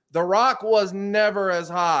The Rock was never as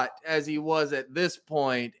hot as he was at this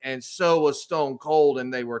point, and so was Stone Cold,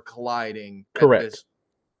 and they were colliding at Correct. this.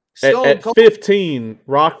 Stone At Cold, 15,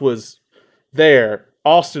 Rock was there.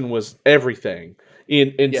 Austin was everything.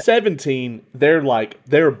 In yeah, 17, they're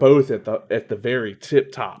both at the very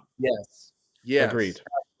tip top. yes. Agreed.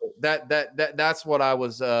 That's what I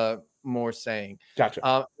was more saying. Gotcha.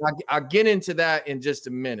 I'll get into that in just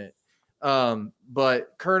a minute.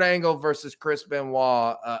 But Kurt Angle versus Chris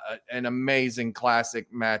Benoit, an amazing classic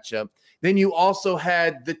matchup. Then you also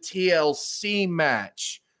had the TLC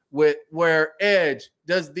match where Edge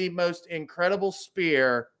does the most incredible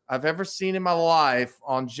spear I've ever seen in my life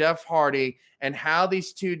on Jeff Hardy, and how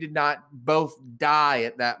these two did not both die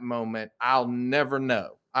at that moment, I'll never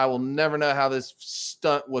know. I will never know how this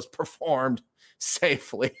stunt was performed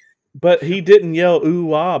safely. But he didn't yell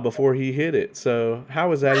ooh ah before he hit it. So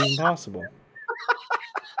how is that even possible?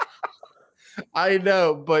 I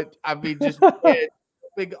know, but I mean, just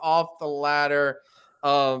big off the ladder,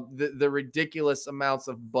 the ridiculous amounts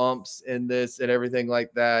of bumps in this and everything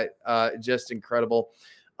like that, just incredible.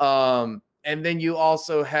 And then you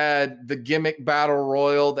also had the gimmick battle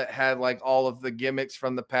royal that had like all of the gimmicks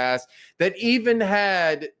from the past, that even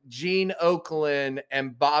had Gene Okerlund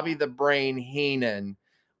and Bobby the Brain Heenan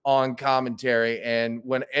on commentary. And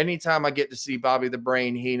anytime I get to see Bobby the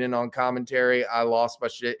Brain Heenan on commentary, I lost my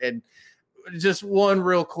shit. And just one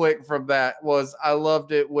real quick from that was, I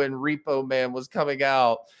loved it when Repo Man was coming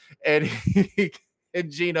out, and and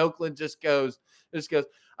Gene Okerlund just goes,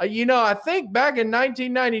 I think back in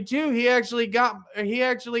 1992, he actually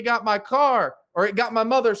got my car, or it got my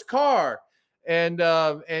mother's car. And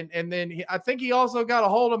then I think he also got a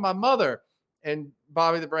hold of my mother. And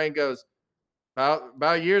Bobby the Brain goes,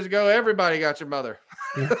 about years ago, everybody got your mother.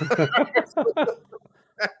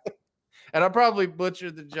 And I probably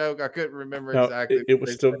butchered the joke. I couldn't remember exactly. It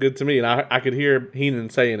was still good to me, and I could hear Heenan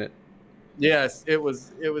saying it. Yes, it was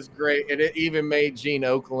great, and it even made Gene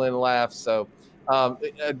Okerlund laugh. So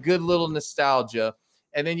a good little nostalgia.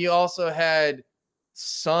 And then you also had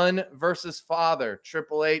son versus father,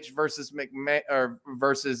 Triple H versus McMahon, or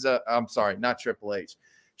versus I'm sorry, not Triple H,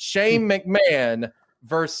 Shane McMahon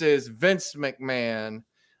versus Vince McMahon.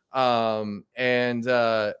 And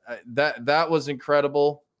that was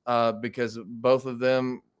incredible, because both of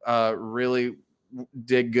them really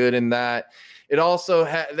did good in that. They also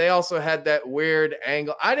had that weird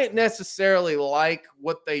angle. I didn't necessarily like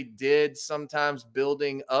what they did sometimes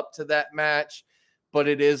building up to that match, but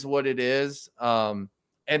it is what it is. And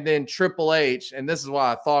then Triple H, and this is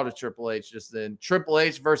why I thought of Triple H just then, Triple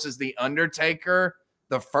H versus The Undertaker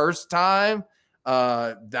the first time.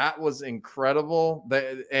 That was incredible.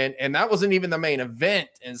 And that wasn't even the main event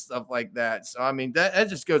and stuff like that. So, I mean, that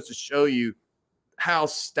just goes to show you how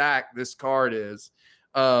stacked this card is.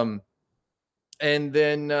 And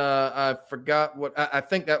then I forgot what I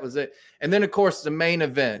think that was it. And then, of course, the main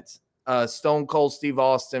event, Stone Cold Steve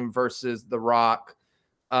Austin versus The Rock.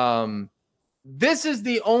 This is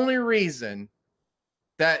the only reason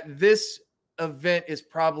that this event is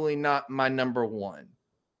probably not my number one,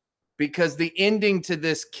 because the ending to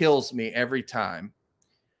this kills me every time.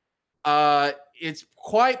 It's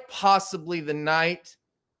quite possibly the night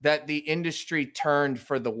that the industry turned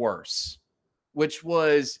for the worse, which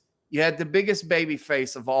was, you had the biggest baby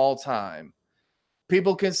face of all time.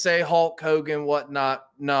 People can say Hulk Hogan, whatnot.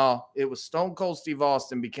 No, it was Stone Cold Steve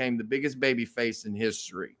Austin became the biggest baby face in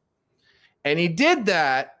history. And he did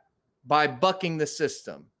that by bucking the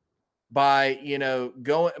system, by,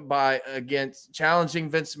 going by against challenging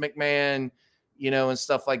Vince McMahon, and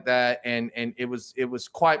stuff like that. And it was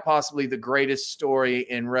quite possibly the greatest story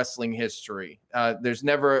in wrestling history. There's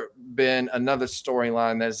never been another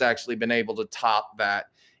storyline that has actually been able to top that,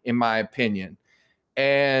 in my opinion.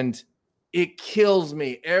 And it kills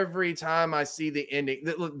me every time I see the ending.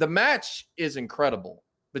 The match is incredible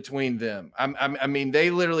between them. I mean, they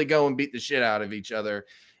literally go and beat the shit out of each other,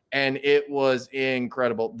 and it was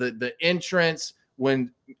incredible. The entrance,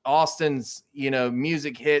 when Austin's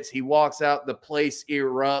music hits, he walks out, the place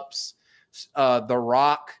erupts. The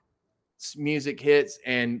Rock music hits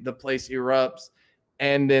and the place erupts,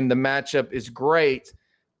 and then the matchup is great.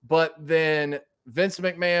 But then Vince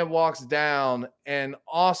McMahon walks down and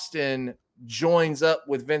Austin joins up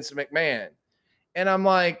with Vince McMahon, and I'm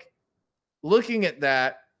like, looking at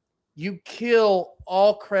that, you kill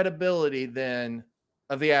all credibility then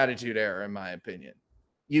of the Attitude Era, in my opinion.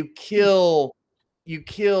 You kill you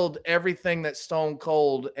killed everything that Stone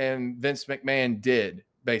Cold and Vince McMahon did,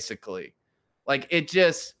 basically. Like it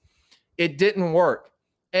didn't work.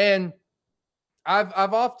 And I've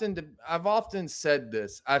often said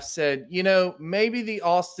this. I've said, maybe the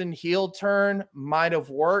Austin heel turn might have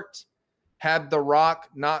worked had The Rock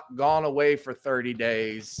not gone away for 30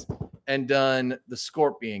 days and done the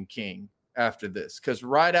Scorpion King after this. Because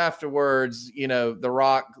right afterwards, The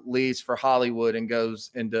Rock leaves for Hollywood and goes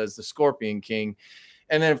and does the Scorpion King.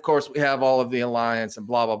 And then, of course, we have all of the alliance and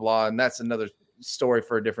blah, blah, blah. And that's another story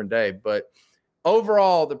for a different day. But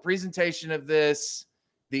overall, the presentation of this,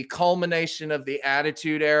 the culmination of the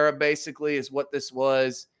Attitude Era, basically, is what this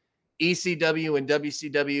was. ECW and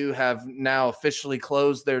WCW have now officially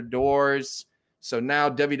closed their doors. So now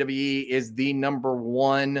WWE is the number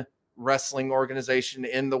one wrestling organization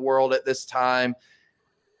in the world at this time.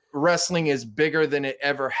 Wrestling is bigger than it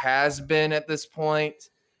ever has been at this point.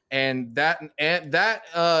 And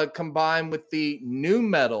that combined with the new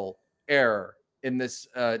metal era in this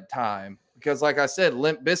time. Because like I said,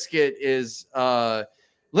 Limp Bizkit is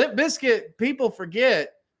Limp Bizkit, people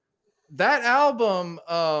forget that album,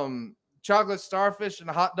 Chocolate Starfish and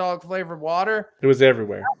Hot Dog Flavored Water. It was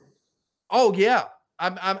everywhere. Oh yeah.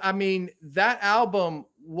 I mean, that album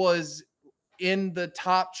was in the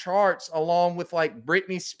top charts along with like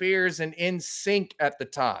Britney Spears and NSYNC at the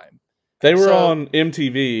time. They were on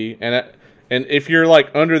MTV, and if you're like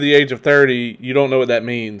under the age of 30, you don't know what that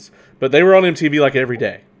means. But they were on MTV like every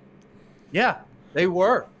day. Yeah, they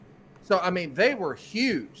were. So, I mean, they were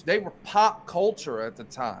huge. They were pop culture at the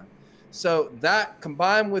time. So that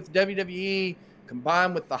combined with WWE,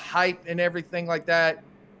 combined with the hype and everything like that,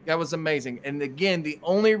 that was amazing. And again, the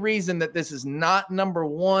only reason that this is not number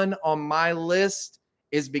one on my list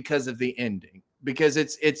is because of the ending. Because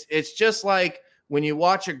it's just like when you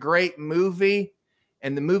watch a great movie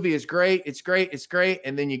and the movie is great, it's great,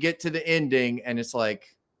 and then you get to the ending and it's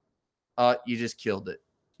like, you just killed it.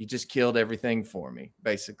 You just killed everything for me,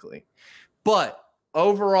 basically. But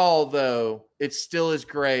overall, though, it still is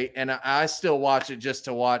great, and I still watch it just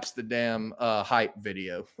to watch the damn hype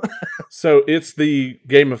video. So it's the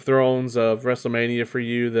Game of Thrones of WrestleMania for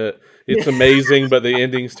you. That it's amazing, but the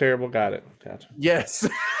ending's terrible. Got it. Gotcha. Yes.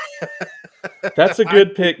 That's a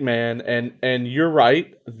good pick, man. And you're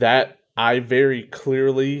right that I very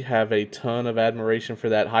clearly have a ton of admiration for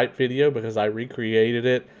that hype video because I recreated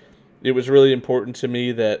it. It was really important to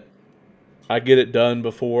me that I get it done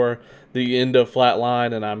before the end of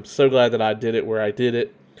Flatline, and I'm so glad that I did it where I did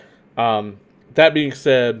it. That being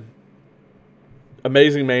said,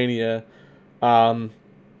 Amazing Mania,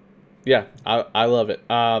 yeah, I love it.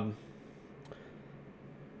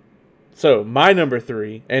 So my number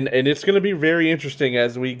 3, and it's going to be very interesting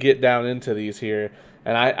as we get down into these here,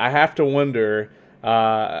 and I have to wonder.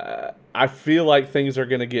 I feel like things are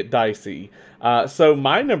going to get dicey. So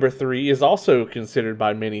my number 3 is also considered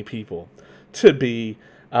by many people to be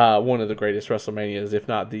one of the greatest WrestleManias, if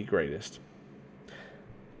not the greatest.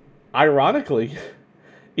 Ironically,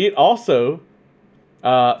 it also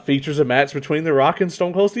features a match between The Rock and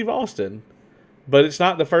Stone Cold Steve Austin. But it's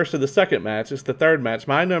not the first or the second match. It's the third match.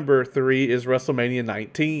 My number 3 is WrestleMania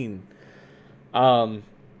 19. I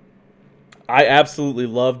absolutely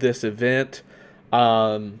love this event.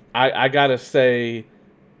 I gotta say,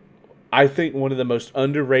 I think one of the most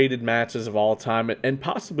underrated matches of all time, and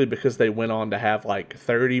possibly because they went on to have like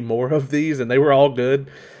 30 more of these, and they were all good,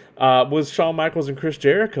 was Shawn Michaels and Chris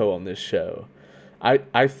Jericho on this show.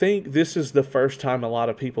 I think this is the first time a lot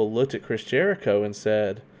of people looked at Chris Jericho and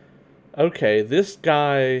said, okay, this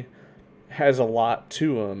guy has a lot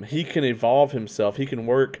to him. He can evolve himself. He can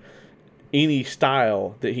work any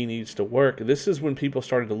style that he needs to work. This is when people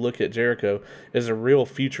started to look at Jericho as a real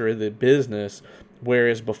future of the business,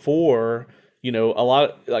 whereas before, a lot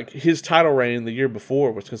of, like, his title reign the year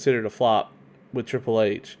before was considered a flop with Triple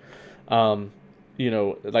H.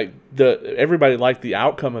 Like everybody liked the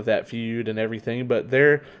outcome of that feud and everything, but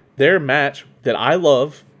their match that I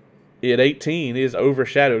love at 18 is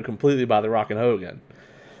overshadowed completely by The Rock and Hogan.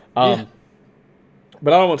 Yeah.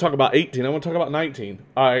 But I don't want to talk about 18. I want to talk about 19.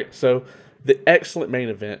 All right, so the excellent main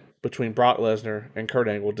event between Brock Lesnar and Kurt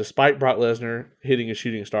Angle, despite Brock Lesnar hitting a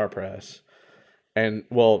shooting star press. And,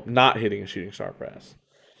 well, not hitting a shooting star press.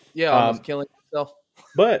 Yeah, almost killing himself.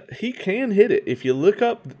 But he can hit it. If you look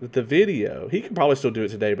up the video, he can probably still do it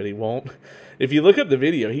today, but he won't. If you look up the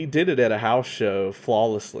video, he did it at a house show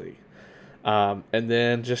flawlessly. And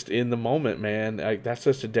then just in the moment, man, that's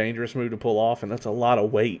just a dangerous move to pull off, and that's a lot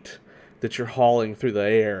of weight that you're hauling through the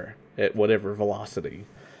air at whatever velocity.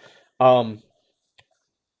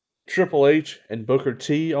 Triple H and Booker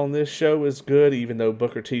T on this show is good, even though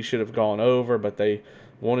Booker T should have gone over, but they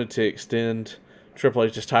wanted to extend Triple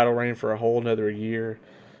H's title reign for a whole another year.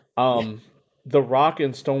 Yeah. The Rock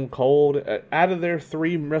and Stone Cold, out of their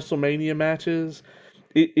 3 WrestleMania matches,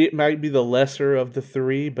 it might be the lesser of the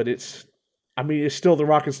three, but it's still The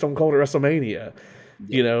Rock and Stone Cold at WrestleMania.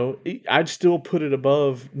 Yeah. I'd still put it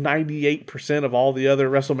above 98% of all the other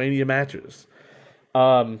WrestleMania matches.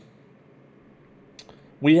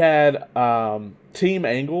 We had Team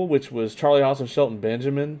Angle, which was Charlie Haas and Shelton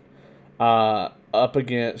Benjamin, up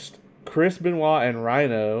against Chris Benoit and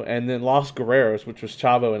Rhino, and then Los Guerreros, which was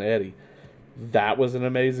Chavo and Eddie. That was an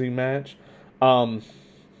amazing match.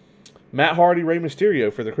 Matt Hardy, Rey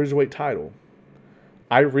Mysterio for the Cruiserweight title.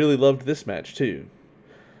 I really loved this match too.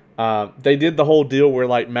 They did the whole deal where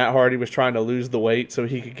like Matt Hardy was trying to lose the weight so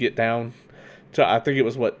he could get down to, I think it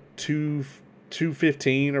was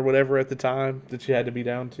 215 or whatever at the time that you had to be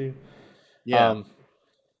down to. Yeah.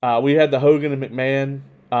 We had the Hogan and McMahon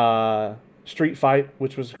street fight,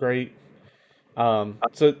 which was great.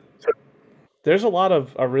 So there's a lot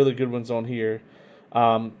of really good ones on here.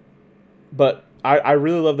 But I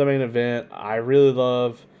really love the main event. I really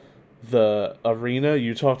love the arena.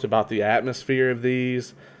 You talked about the atmosphere of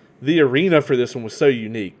these. The arena for this one was so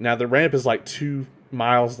unique. Now the ramp is like 2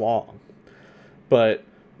 miles long, but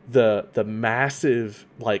the massive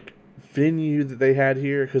like venue that they had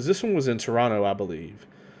here, because this one was in Toronto, I believe.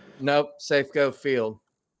 Nope. Safeco Field.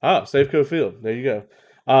 Oh, Safeco Field. There you go.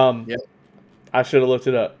 Yep. I should have looked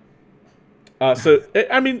it up.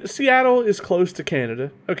 Seattle is close to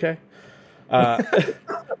Canada. Okay.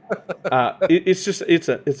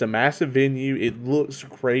 It's a massive venue. It looks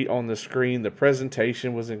great on the screen. The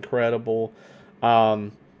presentation was incredible.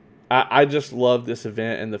 I just love this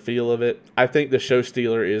event and the feel of it. I think the show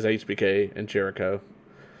stealer is HBK and Jericho.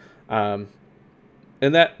 And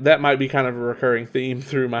that might be kind of a recurring theme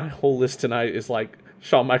through my whole list tonight, is like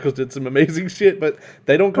Shawn Michaels did some amazing shit, but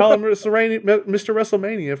they don't call him Mr.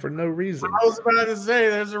 WrestleMania for no reason. I was about to say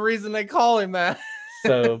there's a reason they call him that.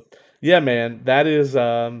 So yeah, man,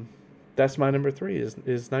 that's my number 3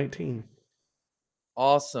 is 19.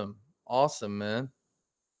 Awesome, man.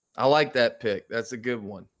 I like that pick. That's a good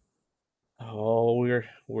one. Oh,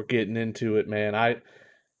 we're getting into it, man.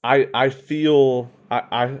 I feel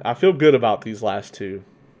good about these last 2.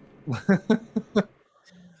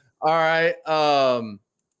 All right.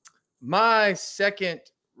 My second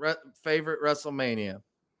favorite WrestleMania.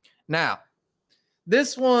 Now,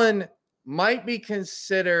 this one might be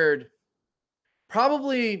considered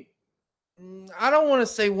probably, I don't want to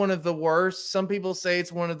say one of the worst. Some people say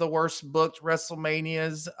it's one of the worst booked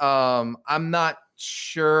WrestleManias. I'm not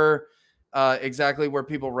sure exactly where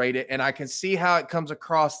people rate it, and I can see how it comes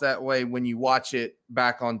across that way when you watch it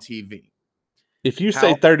back on TV. If you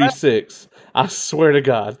say 36, I swear to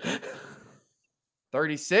God.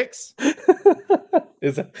 36?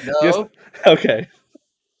 Is that no? Yes, okay.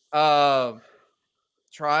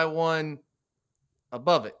 Try one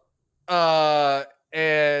above it.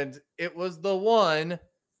 And it was the one,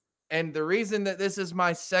 and the reason that this is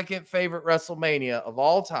my second favorite WrestleMania of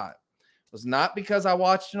all time was not because I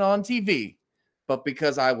watched it on TV, but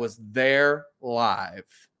because I was there live.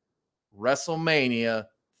 WrestleMania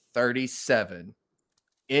 37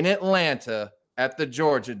 in Atlanta at the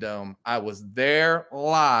Georgia Dome. I was there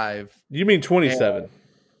live. You mean 27?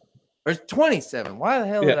 Or 27. Why the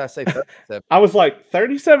hell did I say 37? I was like,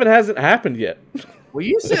 37 hasn't happened yet. Well,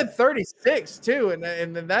 you said 36 too, and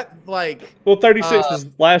then that like. Well, 36 was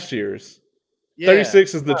last year's. Yeah,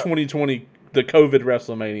 36 is the 2020, the COVID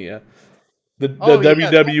WrestleMania, the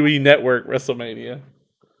WWE Network WrestleMania.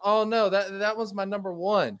 Oh no, that was my number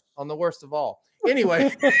 1 on the worst of all.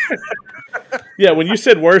 Anyway. Yeah, when you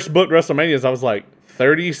said worst booked WrestleManias, I was like,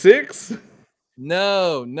 36?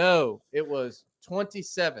 No, it was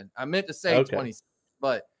 27. I meant to say 27,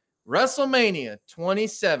 but WrestleMania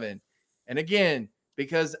 27. And again,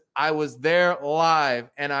 because I was there live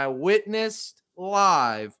and I witnessed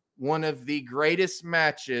live one of the greatest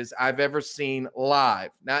matches I've ever seen live.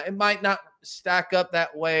 Now, it might not stack up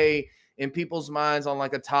that way in people's minds on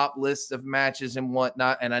like a top list of matches and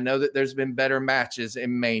whatnot. And I know that there's been better matches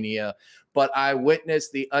in Mania, but I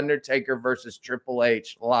witnessed The Undertaker versus Triple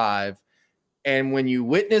H live. And when you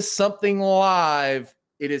witness something live,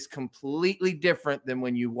 it is completely different than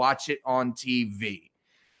when you watch it on TV.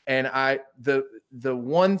 And the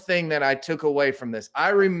one thing that I took away from this, I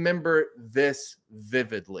remember this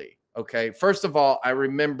vividly. Okay. First of all, I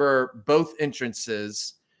remember both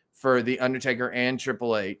entrances for The Undertaker and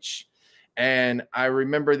Triple H. And I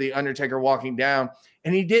remember The Undertaker walking down,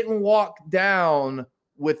 and he didn't walk down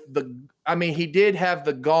he did have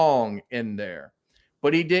the gong in there,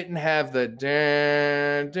 but he didn't have the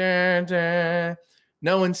dan, dan, dan.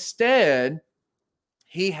 No, instead,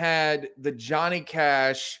 he had the Johnny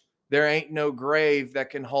Cash, "There Ain't No Grave That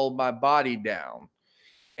Can Hold My Body Down."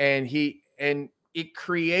 And it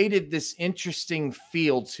created this interesting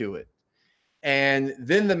feel to it. And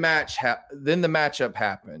then the matchup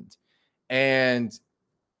happened. And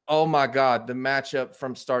oh my God, the matchup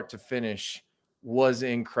from start to finish was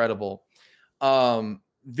incredible.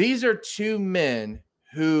 These are two men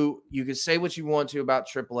who, you can say what you want to about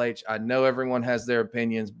Triple H. I know everyone has their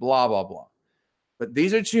opinions, blah, blah, blah. But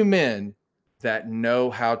these are two men that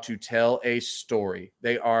know how to tell a story.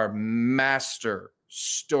 They are master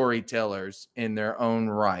storytellers in their own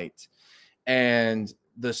right. And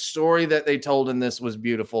the story that they told in this was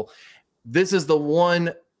beautiful. This is the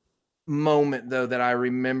one moment, though, that I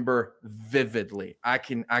remember vividly. I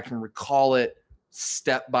can recall it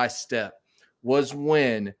step by step, was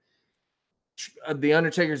when the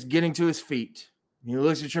Undertaker's getting to his feet. He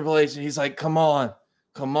looks at Triple H and he's like, come on.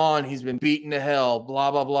 He's been beaten to hell,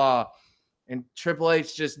 blah, blah, blah. And Triple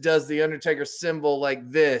H just does the Undertaker symbol like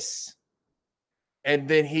this. And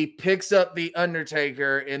then he picks up the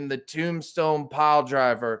Undertaker in the tombstone pile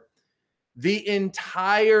driver. The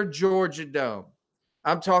entire Georgia Dome,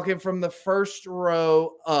 I'm talking from the first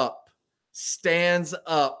row up, stands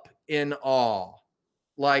up in awe.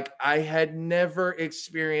 Like, I had never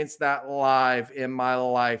experienced that live in my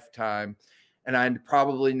lifetime, and I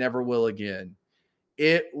probably never will again.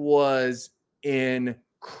 It was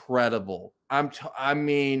incredible. I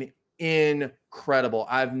mean, incredible.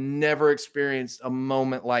 I've never experienced a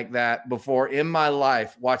moment like that before in my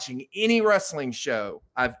life, watching any wrestling show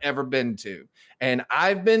I've ever been to. And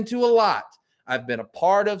I've been to a lot. I've been a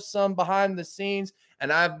part of some behind the scenes,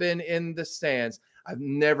 and I've been in the stands. I've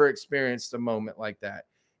never experienced a moment like that.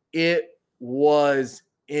 It was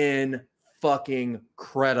fucking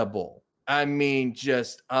incredible. I mean,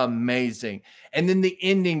 just amazing. And then the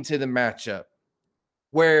ending to the matchup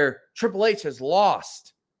where Triple H has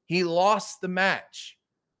lost. He lost the match,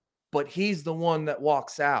 but he's the one that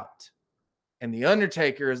walks out. And the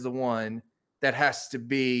Undertaker is the one that has to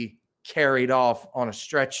be carried off on a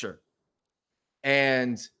stretcher.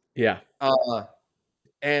 And yeah.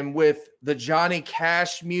 And with the Johnny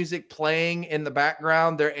Cash music playing in the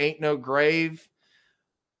background, "There Ain't No Grave."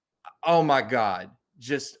 Oh my God,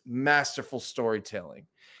 just masterful storytelling.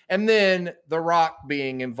 And then The Rock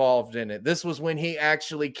being involved in it. This was when he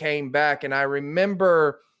actually came back. And I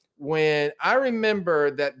remember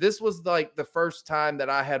that this was like the first time that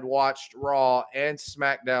I had watched Raw and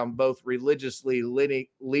SmackDown both religiously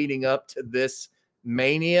leading up to this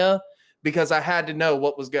Mania, because I had to know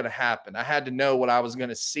what was going to happen. I had to know what I was going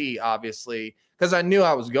to see, obviously, because I knew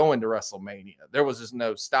I was going to WrestleMania. There was just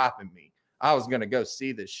no stopping me. I was going to go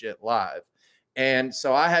see this shit live. And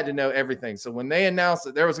so I had to know everything. So when they announced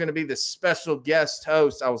that there was going to be this special guest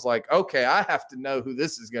host, I was like, okay, I have to know who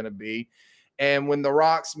this is going to be. And when The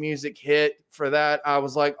Rock's music hit for that, I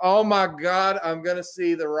was like, oh my God, I'm going to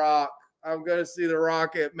see The Rock. I'm going to see The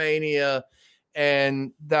Rock at Mania.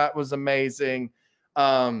 And that was amazing.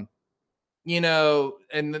 And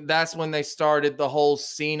that's when they started the whole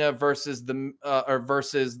Cena versus The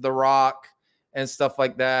Rock and stuff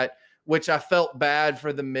like that, which I felt bad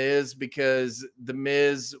for The Miz, because The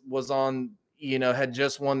Miz was had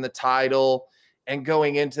just won the title, and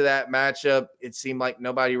going into that matchup, it seemed like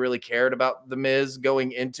nobody really cared about The Miz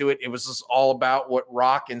going into it. It was just all about what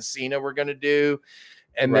Rock and Cena were going to do.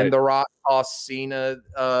 And then The Rock cost Cena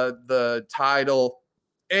the title.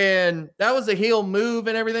 And that was a heel move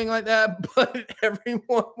and everything like that, but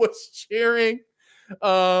everyone was cheering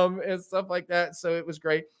and stuff like that. So it was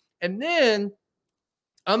great. And then,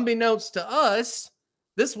 unbeknownst to us,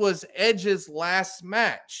 this was Edge's last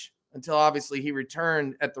match until obviously he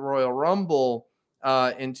returned at the Royal Rumble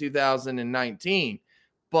in 2019.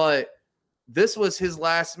 But this was his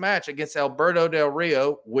last match against Alberto Del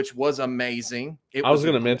Rio, which was amazing. I was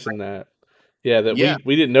going to mention that. Yeah,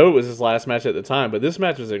 we didn't know it was his last match at the time, but this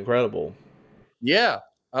match was incredible. Yeah,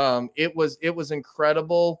 it was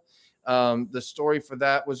incredible. The story for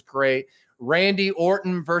that was great. Randy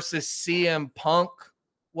Orton versus CM Punk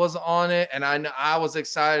was on it, and I was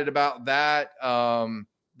excited about that.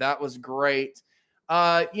 That was great.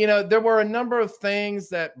 There were a number of things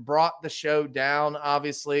that brought the show down.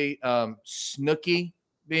 Obviously, Snooki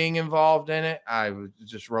being involved in it, I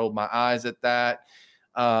just rolled my eyes at that.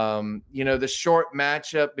 The short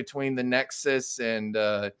matchup between the Nexus and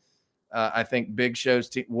I think Big Show's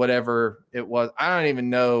team, whatever it was. I don't even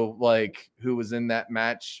know who was in that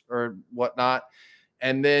match or whatnot.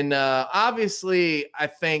 And then obviously, I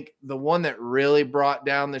think the one that really brought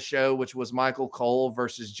down the show, which was Michael Cole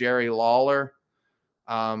versus Jerry Lawler.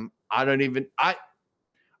 I don't even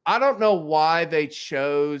I don't know why they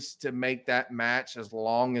chose to make that match as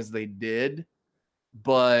long as they did,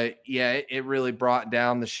 but yeah, it really brought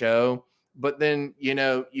down the show. But then, you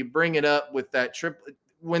know, you bring it up with that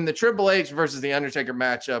when the Triple H versus the Undertaker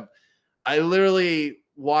matchup, I literally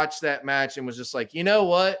watched that match and was just like, you know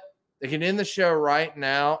what? They can end the show right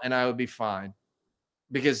now and I would be fine,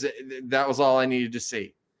 because that was all I needed to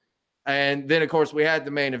see. And then, of course, we had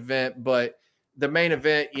the main event, but the main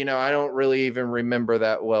event, you know, I don't really even remember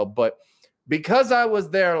that well. But because I was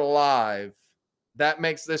there live, that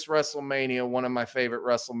makes this WrestleMania one of my favorite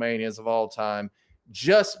WrestleManias of all time.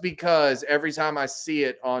 Just because every time I see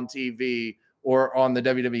it on TV or on the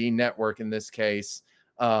WWE network, in this case,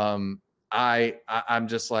 I'm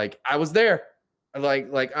just like, I was there,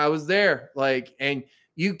 like I was there, like, and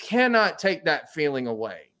you cannot take that feeling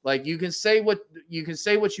away. Like, you can say what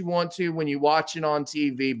you want to when you watch it on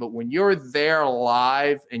TV, but when you're there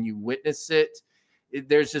live and you witness it,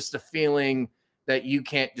 there's just a feeling that you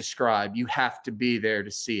can't describe. You have to be there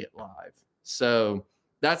to see it live. So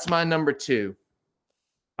that's my number 2.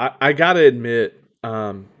 I gotta admit,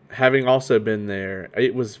 having also been there,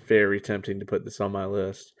 it was very tempting to put this on my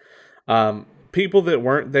list. People that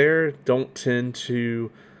weren't there don't tend to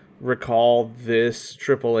recall this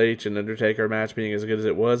Triple H and Undertaker match being as good as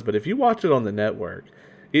it was, but if you watch it on the network,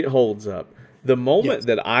 it holds up. The moment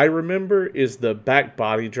that I remember is the back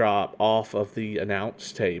body drop off of the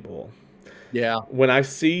announce table. Yeah. When I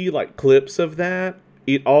see like clips of that,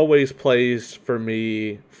 it always plays for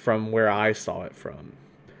me from where I saw it from.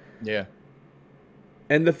 Yeah.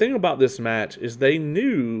 And the thing about this match is they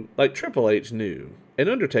knew, like Triple H knew, and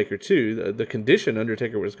Undertaker too, the condition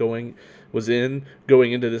Undertaker was in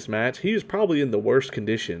going into this match, he was probably in the worst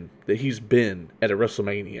condition that he's been at a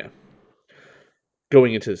WrestleMania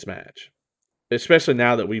going into this match. Especially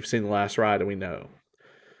now that we've seen the last ride and we know.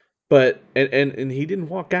 But and he didn't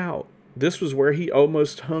walk out. This was where he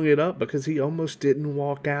almost hung it up because he almost didn't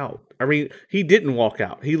walk out. I mean, he didn't walk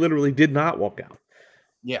out. He literally did not walk out.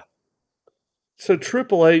 Yeah. So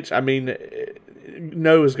Triple H, I mean,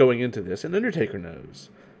 knows going into this, and Undertaker knows.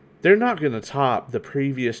 They're not going to top the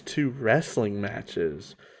previous 2 wrestling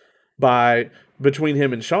matches between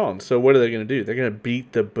him and Shawn. So what are they going to do? They're going to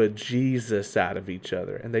beat the bejesus out of each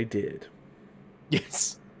other, and they did.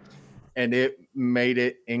 Yes. And it made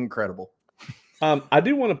it incredible. I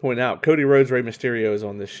do want to point out, Cody Rhodes, Rey Mysterio is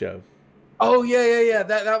on this show. Oh, yeah.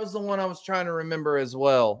 That was the one I was trying to remember as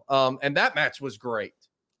well. And that match was great.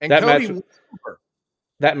 And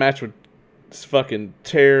that match would fucking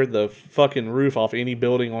tear the fucking roof off any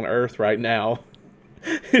building on Earth right now.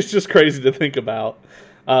 It's just crazy to think about.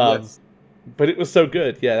 Yes. But it was so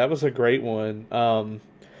good. Yeah, that was a great one.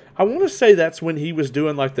 I want to say that's when he was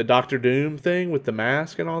doing like the Doctor Doom thing with the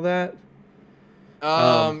mask and all that.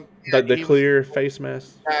 The clear face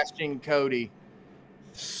mask. Bashing Cody.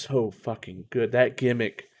 So fucking good. That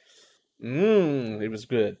gimmick. It was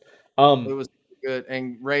good. It was good.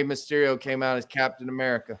 And Rey Mysterio came out as Captain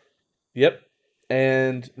America. Yep.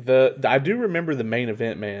 And I do remember the main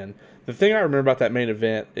event, man. The thing I remember about that main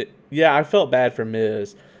event, I felt bad for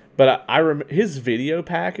Miz, but I remember his video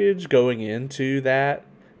package going into that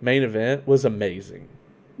main event was amazing.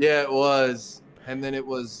 Yeah, it was. And then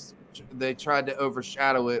they tried to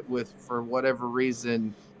overshadow it with, for whatever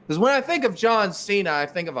reason, because when I think of John Cena, I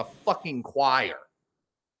think of a fucking choir.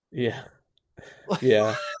 Yeah.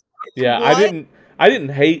 Yeah. Yeah. I didn't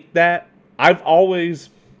hate that. I've always,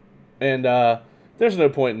 and there's no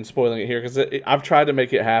point in spoiling it here because I've tried to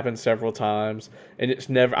make it happen several times and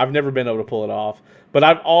I've never been able to pull it off. But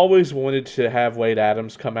I've always wanted to have Wade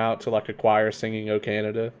Adams come out to like a choir singing "O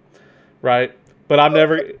Canada," right? But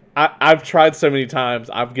I've tried so many times,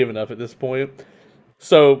 I've given up at this point.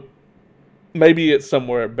 So maybe it's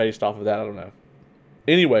somewhere based off of that. I don't know.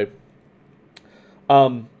 Anyway,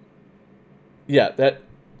 yeah,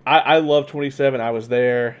 I love 27. I was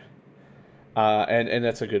there, and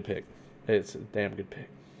that's a good pick. It's a damn good pick.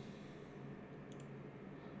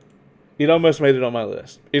 It almost made it on my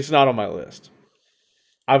list. It's not on my list.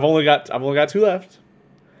 I've only got 2 left.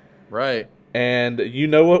 Right. And you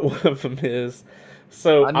know what one of them is.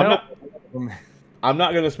 So I'm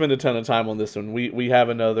not going to spend a ton of time on this one. We have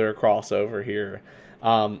another crossover here.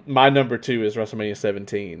 My number 2 is WrestleMania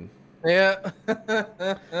 17. Yeah.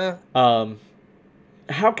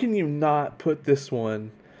 How can you not put this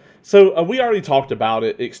one? So we already talked about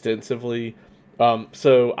it extensively.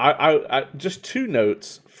 So I just 2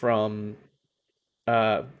 notes from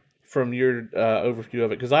your overview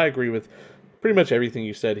of it, because I agree with pretty much everything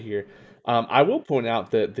you said here. I will point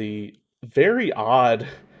out that the very odd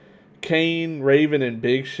Kane, Raven, and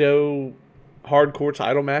Big Show hardcore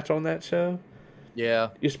title match on that show Yeah.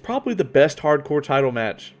 is probably the best hardcore title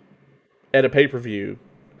match at a pay per view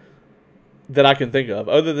that I can think of,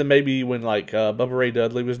 other than maybe when like Bubba Ray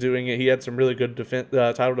Dudley was doing it. He had some really good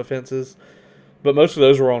title defenses, but most of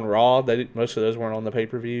those were on Raw. Most of those weren't on the pay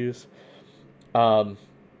per views. Um,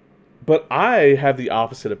 but I have the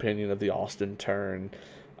opposite opinion of the Austin turn.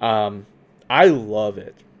 Um, I love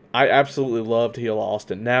it. I absolutely loved heel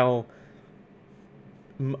Austin. Now,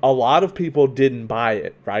 a lot of people didn't buy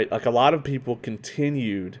it, right? Like a lot of people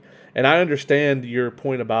continued, and I understand your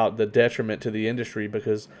point about the detriment to the industry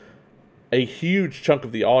because a huge chunk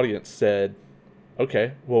of the audience said,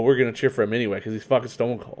 "Okay, well, we're gonna cheer for him anyway because he's fucking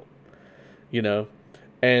Stone Cold," you know.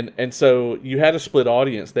 And so you had a split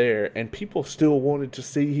audience there, and people still wanted to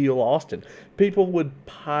see heel Austin. People would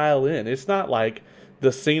pile in. It's not like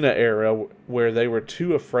the Cena era where they were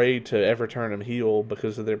too afraid to ever turn him heel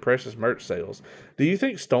because of their precious merch sales. Do you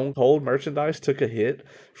think Stone Cold merchandise took a hit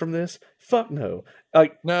from this? Fuck no.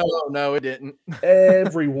 Like No, it didn't.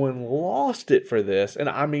 everyone lost it for this, and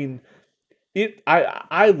I mean it.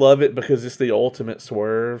 I love it because it's the ultimate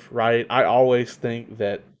swerve, right? I always think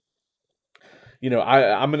that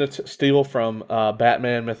I'm going to steal from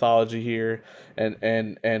Batman mythology here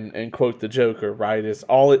and quote the Joker, right? It's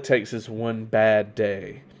all it takes is one bad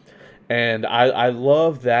day. And I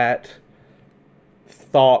love that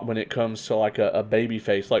thought when it comes to like a baby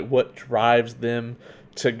face, like what drives them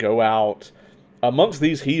to go out amongst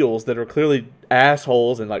these heels that are clearly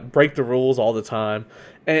assholes and like break the rules all the time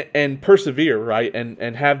and persevere, right?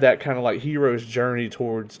 And have that kind of like hero's journey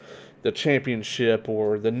towards the championship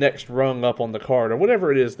or the next rung up on the card or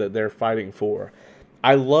whatever it is that they're fighting for.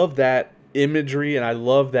 I love that imagery and I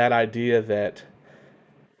love that idea that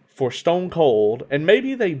for Stone Cold, and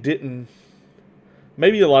maybe a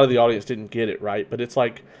lot of the audience didn't get it right, but it's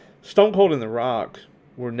like Stone Cold and The Rock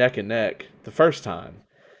were neck and neck the first time.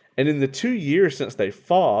 And in the 2 years since they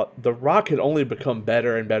fought, The Rock had only become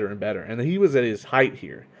better and better and better. And he was at his height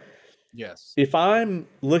here. Yes. If I'm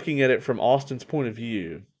looking at it from Austin's point of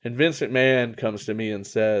view, and Vince McMahon comes to me and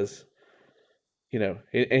says, and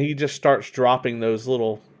he just starts dropping those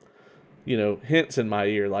little, hints in my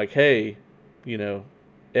ear, like, hey,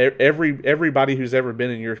 everybody who's ever been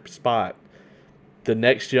in your spot, the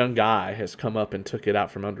next young guy has come up and took it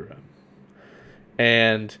out from under him.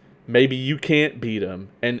 And maybe you can't beat him.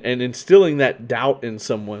 And instilling that doubt in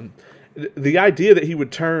someone, the idea that he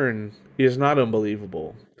would turn is not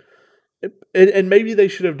unbelievable. And maybe they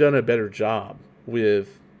should have done a better job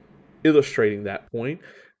with illustrating that point.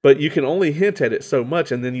 But you can only hint at it so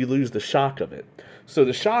much, and then you lose the shock of it. So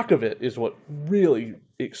the shock of it is what really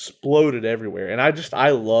exploded everywhere. And I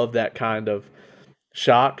love that kind of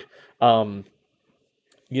shock. Like,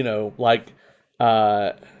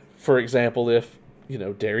 for example, if,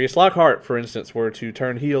 Darius Lockhart, for instance, were to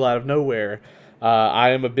turn heel out of nowhere, I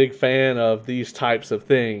am a big fan of these types of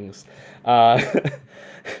things. Wonder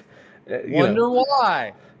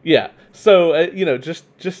why. Yeah. So,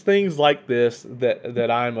 just things like this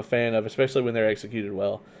that I'm a fan of, especially when they're executed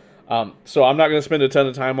well. So I'm not going to spend a ton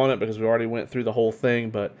of time on it because we already went through the whole thing,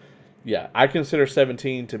 but yeah, I consider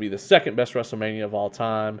 17 to be the second best WrestleMania of all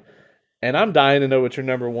time. And I'm dying to know what your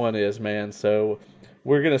number one is, man. So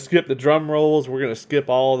we're gonna skip the drum rolls. We're gonna skip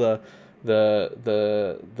all the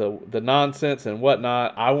nonsense and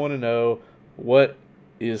whatnot. I want to know what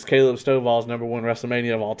is Caleb Stovall's number one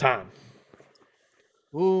WrestleMania of all time.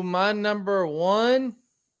 Ooh, my number one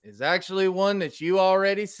is actually one that you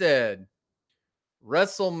already said.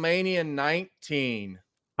 WrestleMania 19.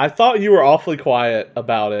 I thought you were awfully quiet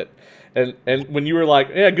about it, and when you were like,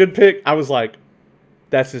 "Yeah, good pick," I was like,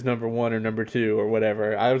 that's his number one or number two or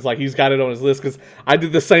whatever. I was like, he's got it on his list because I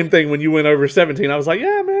did the same thing when you went over 17. I was like,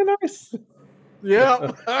 yeah, man, nice.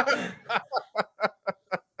 Yep.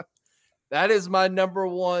 That is my number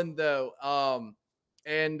one, though.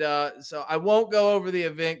 So I won't go over the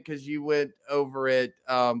event because you went over it,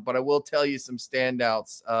 but I will tell you some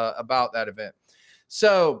standouts about that event.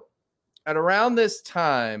 So at around this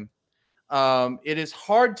time, it is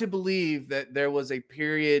hard to believe that there was a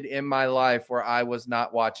period in my life where I was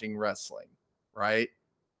not watching wrestling, right?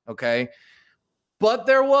 Okay. But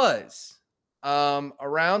there was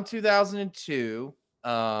around 2002.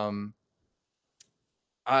 My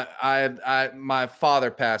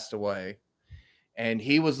father passed away, and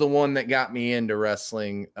he was the one that got me into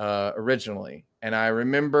wrestling originally. And I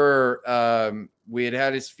remember we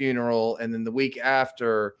had his funeral, and then the week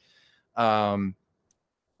after,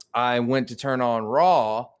 I went to turn on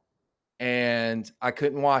Raw and I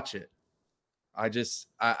couldn't watch it.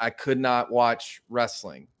 I could not watch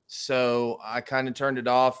wrestling. So I kind of turned it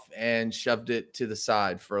off and shoved it to the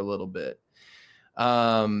side for a little bit.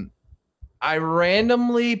 I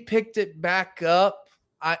randomly picked it back up.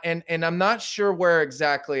 And I'm not sure where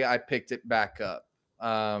exactly I picked it back up.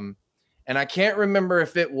 And I can't remember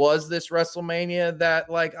if it was this WrestleMania that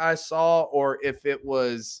like I saw, or if it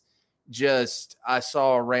was just I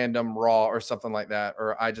saw a random Raw or something like that,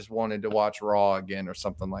 or I just wanted to watch Raw again or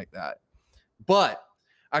something like that. But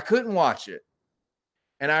I couldn't watch it.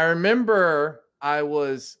 And I remember I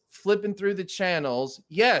was flipping through the channels.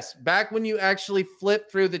 Yes, back when you actually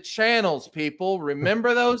flip through the channels, people.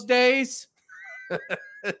 Remember those days?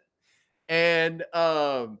 and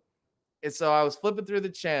so I was flipping through the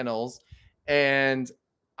channels and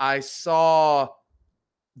I saw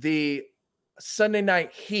the Sunday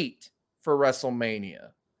Night Heat for WrestleMania.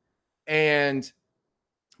 And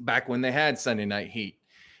back when they had Sunday Night Heat.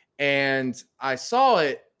 And I saw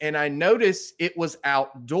it and I noticed it was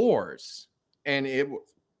outdoors. And it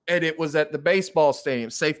was at the baseball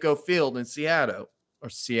stadium, Safeco Field in Seattle.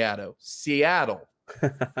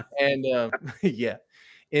 And yeah,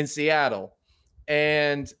 in Seattle.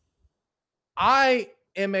 And I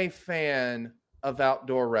am a fan of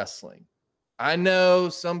outdoor wrestling. I know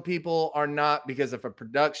some people are not because of a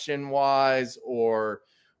production wise or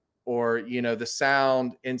the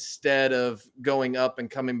sound, instead of going up and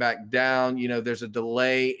coming back down, there's a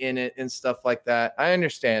delay in it and stuff like that. I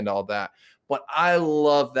understand all that, but I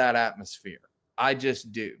love that atmosphere. I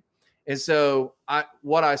just do. And so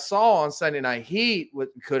what I saw on Sunday Night Heat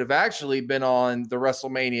could have actually been on the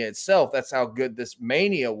WrestleMania itself. That's how good this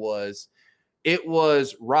Mania was. It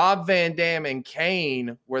was Rob Van Dam and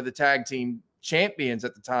Kane were the tag team champions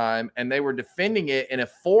at the time, and they were defending it in a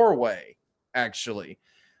 4-way, actually.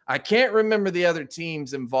 I can't remember the other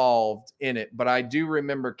teams involved in it, but I do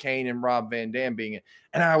remember Kane and Rob Van Dam being it.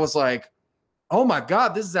 And I was like, oh my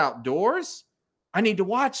God, this is outdoors? I need to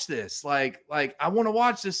watch this. Like I want to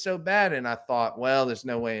watch this so bad. And I thought, well, there's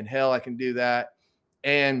no way in hell I can do that.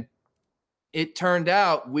 And it turned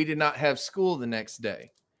out we did not have school the next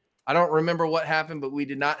day. I don't remember what happened, but we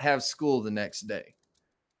did not have school the next day.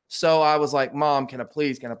 So I was like, Mom, can I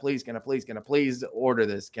please order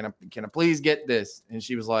this? Can I please get this? And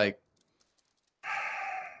she was like,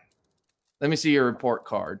 let me see your report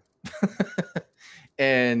card.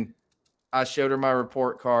 And I showed her my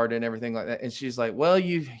report card and everything like that. And she's like, well,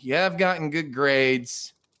 you have gotten good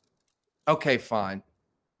grades. Okay, fine.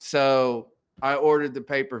 So I ordered the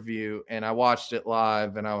pay-per-view and I watched it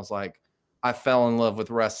live, and I was like, I fell in love with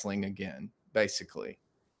wrestling again, basically.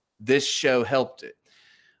 This show helped it.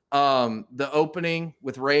 The opening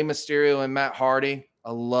with Rey Mysterio and Matt Hardy,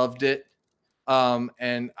 I loved it.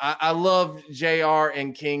 And I love JR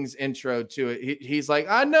and King's intro to it. He's like,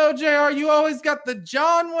 I know, JR, you always got the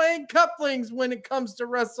John Wayne couplings when it comes to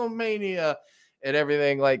WrestleMania and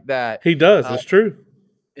everything like that. He does. It's true.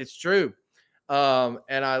 It's true. And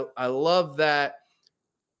I love that.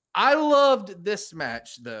 I loved this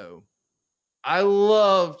match, though. I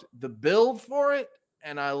loved the build for it,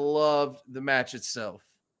 and I loved the match itself.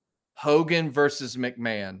 Hogan versus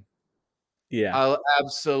McMahon. Yeah. I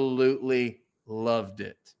absolutely loved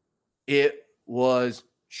it. It was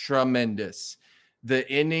tremendous. The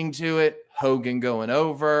ending to it, Hogan going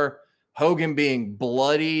over, Hogan being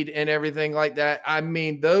bloodied and everything like that. I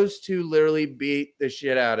mean, those two literally beat the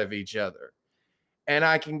shit out of each other. And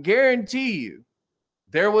I can guarantee you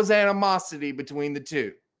there was animosity between the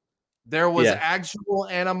two. There was actual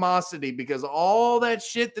animosity because all that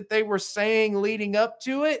shit that they were saying leading up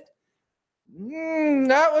to it,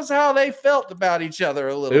 that was how they felt about each other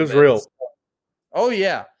a little bit. It was real. Oh,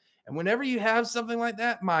 yeah. And whenever you have something like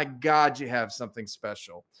that, my God, you have something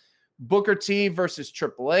special. Booker T versus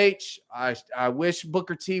Triple H. I wish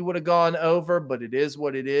Booker T would have gone over, but it is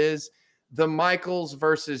what it is. The Michaels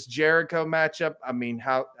versus Jericho matchup. I mean,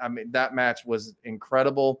 that match was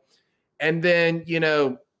incredible. And then,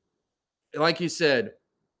 like you said,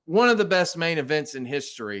 one of the best main events in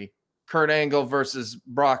history, Kurt Angle versus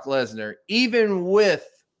Brock Lesnar, even with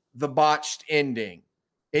the botched ending,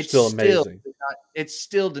 it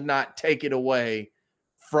still did not take it away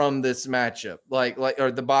from this matchup.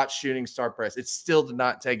 Or the botched shooting star press, it still did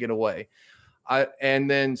not take it away. And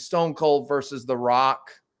then Stone Cold versus The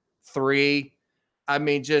Rock 3. I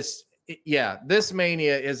mean, this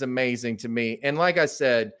Mania is amazing to me. And like I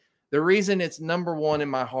said, the reason it's number one in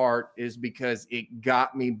my heart is because it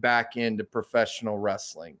got me back into professional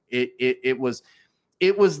wrestling. It was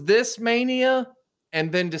this Mania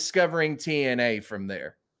and then discovering TNA from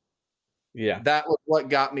there. Yeah. That was what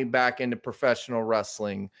got me back into professional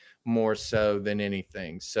wrestling more so than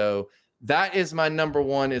anything. So That is my number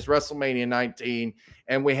one, is WrestleMania 19,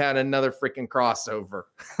 and we had another freaking crossover.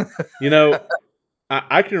 You know,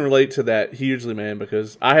 I can relate to that hugely, man,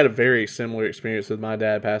 because I had a very similar experience with my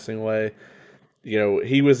dad passing away. You know,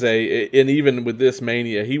 he was and even with this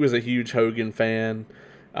Mania, he was a huge Hogan fan.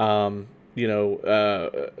 Um,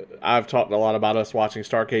 I've talked a lot about us watching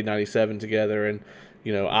Starrcade '97 together, and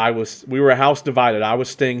we were a house divided. I was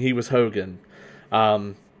Sting, he was Hogan.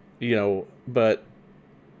 Um, but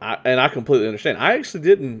I completely understand. I actually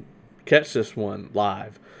didn't catch this one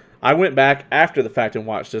live. I went back after the fact and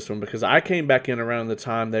watched this one because I came back in around the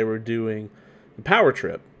time they were doing the Power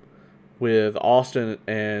Trip with Austin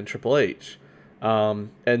and Triple H. And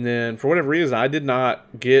then for whatever reason, I did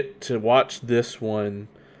not get to watch this one.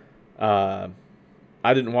 I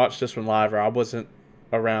didn't watch this one live, or I wasn't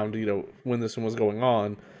around, when this one was going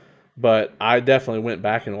on. But I definitely went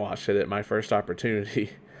back and watched it at my first opportunity,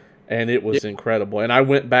 and it Yeah. was incredible. And I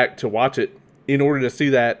went back to watch it in order to see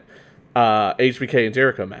that HBK and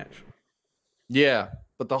Jericho match. Yeah,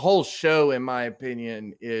 but the whole show, in my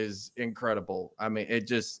opinion, is incredible. I mean,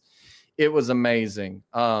 it was amazing.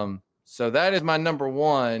 So that is my number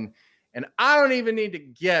one, and I don't even need to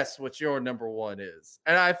guess what your number one is.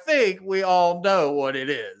 And I think we all know what it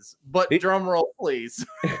is. But drum roll, please.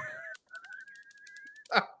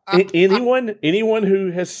 Anyone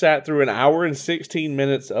who has sat through an hour and 16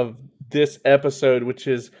 minutes of this episode, which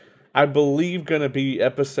is, I believe, going to be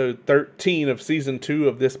episode 13 of season 2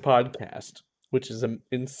 of this podcast, which is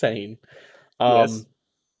insane. Yes.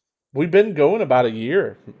 We've been going about a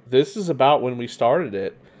year. This is about when we started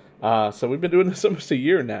it. So we've been doing this almost a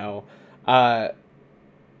year now.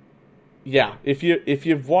 Yeah, if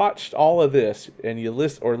you've watched all of this and you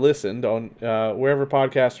listened on wherever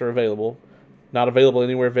podcasts are available, not available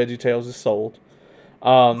anywhere VeggieTales is sold.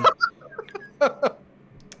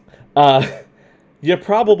 You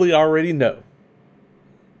probably already know.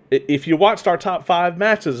 If you watched our top 5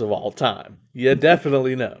 matches of all time, you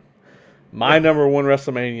definitely know. My number one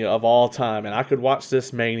WrestleMania of all time, and I could watch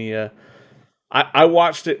this Mania. I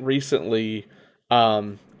watched it recently.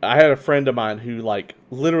 I had a friend of mine who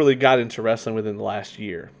literally got into wrestling within the last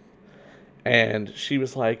year, and she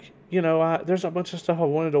was like, there's a bunch of stuff I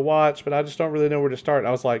wanted to watch, but I just don't really know where to start. And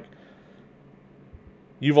I was like,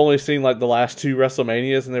 you've only seen the last 2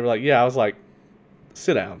 WrestleManias? And they were like, yeah. I was like,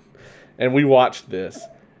 sit down. And we watched this,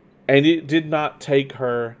 and it did not take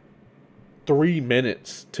her 3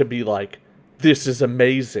 minutes to be like, this is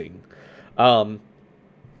amazing.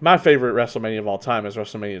 My favorite WrestleMania of all time is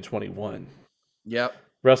WrestleMania 21. Yep.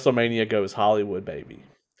 WrestleMania goes Hollywood, baby.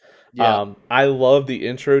 Yeah. I love the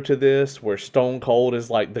intro to this where Stone Cold is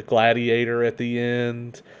like the gladiator at the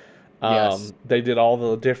end. Yes. They did all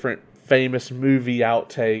the different famous movie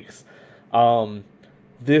outtakes.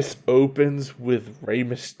 This opens with Rey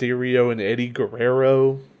Mysterio and Eddie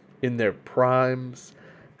Guerrero in their primes.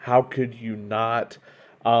 How could you not?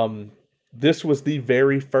 This was the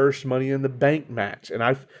very first Money in the Bank match, and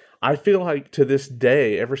I feel like to this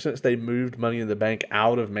day, ever since they moved Money in the Bank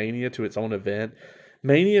out of Mania to its own event,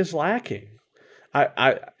 Mania's lacking.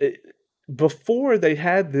 Before they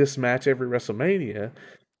had this match every WrestleMania,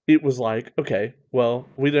 it was like, okay, well,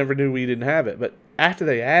 we never knew we didn't have it. But after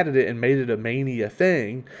they added it and made it a Mania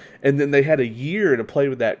thing, and then they had a year to play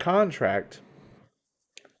with that contract,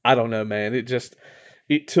 I don't know, man.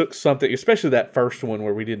 It took something, especially that first one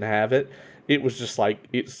where we didn't have it. It was just like,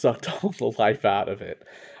 it sucked all the life out of it.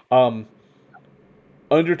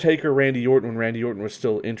 Undertaker, Randy Orton, when Randy Orton was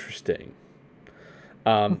still interesting.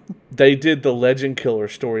 They did the Legend Killer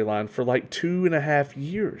storyline for 2.5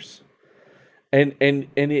 years.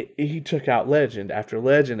 He took out legend after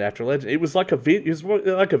legend after legend. It was like a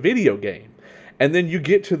video game, and then you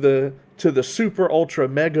get to the super ultra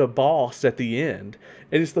mega boss at the end,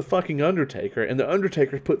 and it's the fucking Undertaker, and the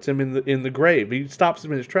Undertaker puts him in the grave. He stops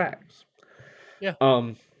him in his tracks. Yeah.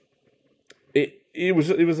 It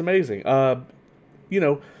was amazing. The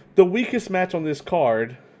weakest match on this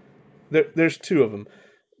card. There's 2 of them.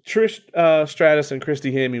 Trish Stratus and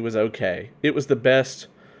Christy Hemme was okay. It was the best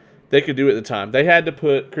they could do at the time. They had to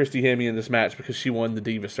put Christy Hemme in this match because she won the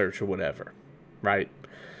Diva Search or whatever, right?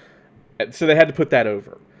 So they had to put that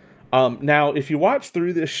over. Now, if you watch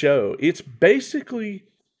through this show, it's basically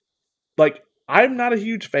I'm not a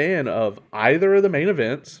huge fan of either of the main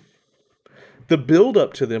events. The build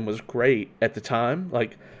up to them was great at the time,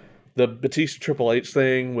 the Batista Triple H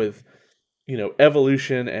thing with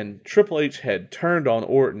Evolution, and Triple H had turned on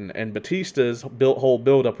Orton, and Batista's whole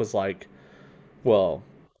build up was well,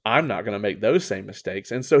 I'm not going to make those same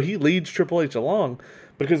mistakes. And so he leads Triple H along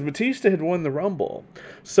because Batista had won the Rumble.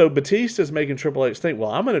 So Batista's making Triple H think,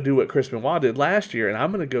 well, I'm going to do what Chris Benoit did last year, and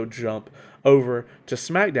I'm going to go jump over to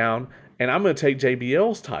SmackDown, and I'm going to take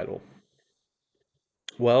JBL's title.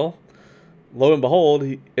 Well, lo and behold,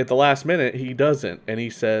 at the last minute, he doesn't, and he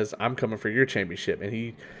says, I'm coming for your championship. And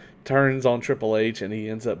he turns on Triple H, and he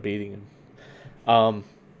ends up beating him.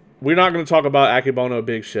 We're not going to talk about Akebono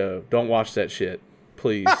Big Show. Don't watch that shit.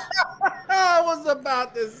 Please. I was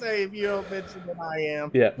about to say, if you don't mention it, I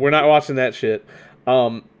am. Yeah, we're not watching that shit.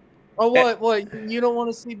 Oh, what? You don't want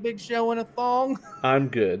to see Big Show in a thong? I'm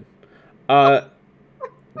good. The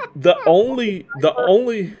only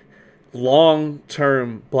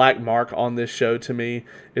long-term black mark on this show to me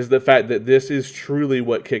is the fact that this is truly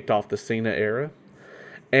what kicked off the Cena era.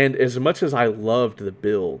 And as much as I loved the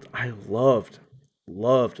build, I loved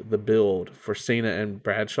the build for Cena and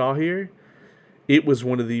Bradshaw here. It was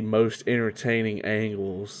one of the most entertaining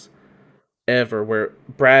angles ever, where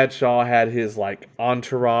Bradshaw had his like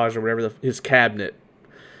entourage or whatever, his cabinet,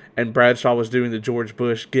 and Bradshaw was doing the George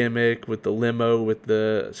Bush gimmick with the limo with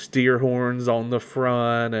the steer horns on the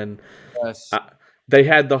front, and Yes. they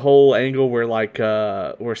had the whole angle where like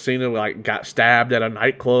where Cena like got stabbed at a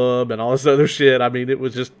nightclub and all this other shit. I mean, it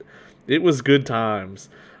was good times.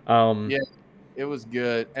 Yeah, it was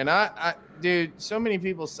good. And I dude, so many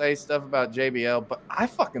people say stuff about JBL, but I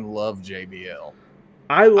fucking love JBL.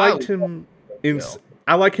 I liked him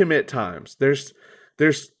I like him at times. There's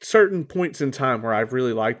certain points in time where I've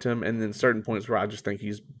really liked him, and then certain points where I just think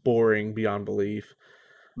he's boring beyond belief.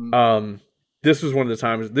 This was one of the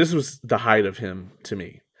times. This was the height of him to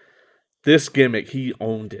me. This gimmick, he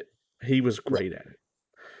owned it. He was great at it.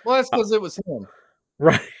 Well, that's because it was him.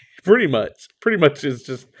 Right. Pretty much is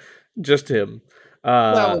just him.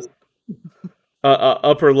 Upper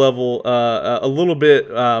level, a little bit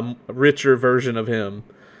richer version of him.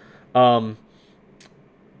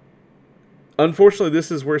 Unfortunately,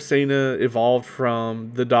 this is where Cena evolved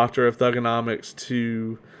from the Doctor of Thugonomics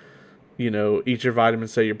to, eat your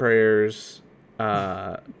vitamins, say your prayers,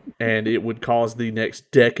 and it would cause the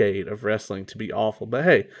next decade of wrestling to be awful. But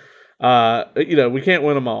hey, we can't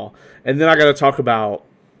win them all. And then I got to talk about,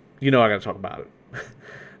 I got to talk about it.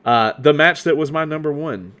 The match that was my number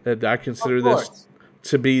one, that I consider this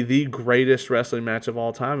to be the greatest wrestling match of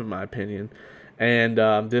all time, in my opinion. And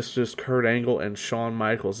this was Kurt Angle and Shawn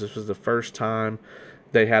Michaels. This was the first time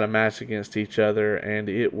they had a match against each other, and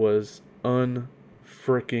it was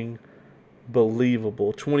unfreaking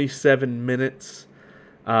believable. 27 minutes.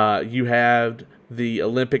 You had the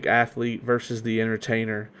Olympic athlete versus the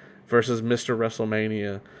entertainer versus Mr.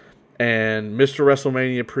 WrestleMania. And Mr.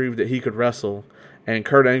 WrestleMania proved that he could wrestle, and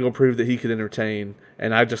Kurt Angle proved that he could entertain.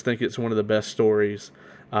 And I just think it's one of the best stories.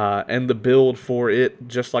 And the build for it,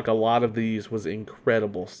 just like a lot of these, was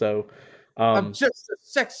incredible. So, I'm just a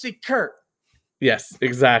sexy Kurt. Yes,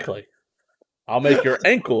 exactly. I'll make your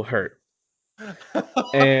ankle hurt.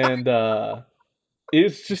 And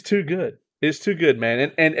it's just too good. It's too good,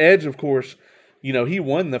 man. And Edge, of course, he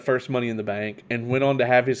won the first Money in the Bank and went on to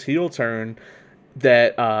have his heel turn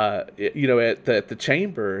that, at the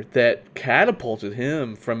Chamber, that catapulted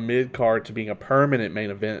him from mid-card to being a permanent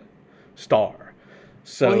main event star.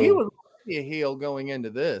 So he was a heel going into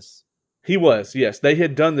this. He was, yes. They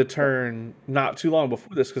had done the turn not too long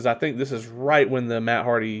before this, because I think this is right when the Matt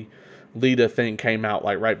Hardy Lita thing came out,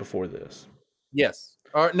 like right before this. Yes.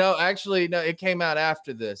 Or no, actually, no, it came out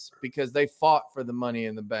after this because they fought for the Money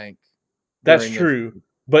in the Bank. That's true.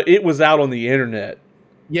 But it was out on the internet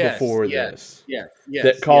before this. Yes.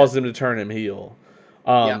 That caused them to turn him heel.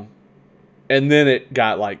 And then it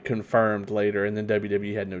got like confirmed later, and then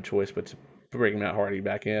WWE had no choice but to bring Matt Hardy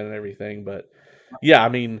back in and everything. But yeah, I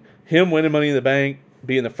mean, him winning Money in the Bank,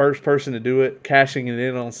 being the first person to do it, cashing it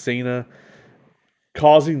in on Cena,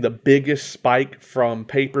 causing the biggest spike from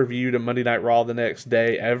pay-per-view to Monday Night Raw the next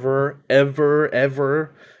day ever.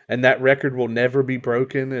 And that record will never be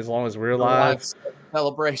broken as long as we're alive.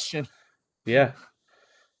 Celebration. Yeah.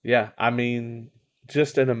 I mean,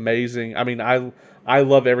 just an amazing. I mean, I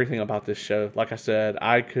love everything about this show. Like I said,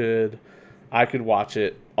 I could watch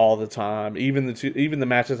it all the time. Even the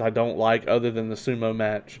matches I don't like, other than the sumo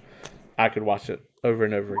match, I could watch it over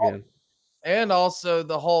and over again. And also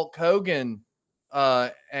the Hulk Hogan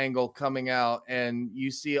angle coming out, and you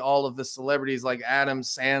see all of the celebrities like Adam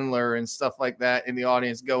Sandler and stuff like that in the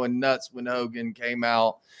audience going nuts when Hogan came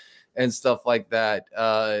out and stuff like that.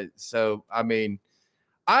 So I mean,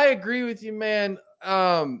 I agree with you, man.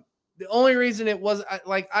 The only reason it was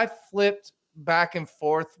I flipped back and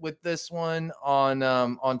forth with this one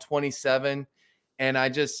on 27, and I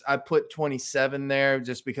put 27 there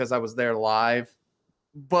just because I was there live.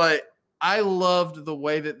 But I loved the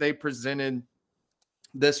way that they presented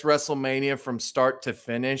this WrestleMania from start to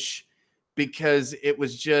finish, because it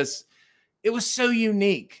was so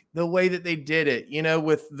unique the way that they did it,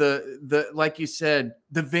 with the like you said,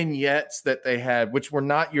 the vignettes that they had, which were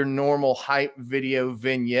not your normal hype video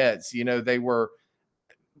vignettes. They were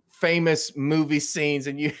famous movie scenes,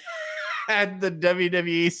 and you had the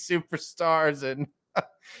WWE superstars,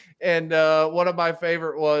 and one of my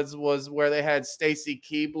favorite was where they had Stacy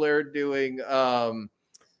Keibler doing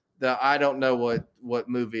I don't know what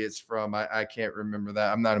movie it's from. I can't remember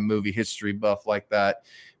that. I'm not a movie history buff like that.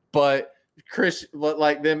 But Chris,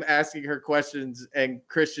 like them asking her questions and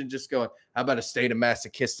Christian just going, "How about a state of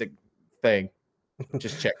masochistic thing?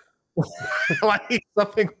 Just check." Like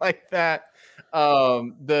something like that.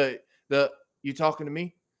 The you talking to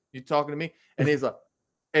me? You talking to me? And he's like,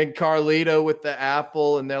 and Carlito with the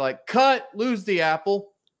apple, and they're like, "Cut, lose the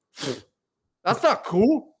apple." That's not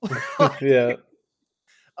cool. Yeah.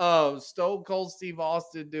 Stone Cold Steve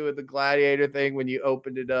Austin doing the gladiator thing when you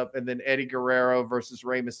opened it up, and then Eddie Guerrero versus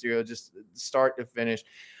Rey Mysterio, just start to finish.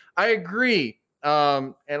 I agree.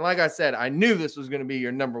 And like I said, I knew this was going to be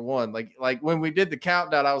your number one. Like when we did the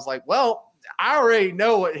countdown, I was like, well, I already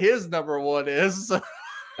know what his number one is.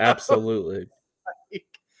 Absolutely.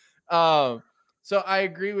 So I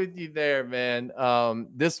agree with you there, man.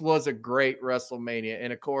 This was a great WrestleMania.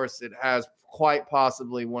 And of course, it has quite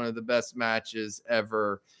possibly one of the best matches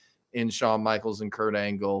ever in Shawn Michaels and Kurt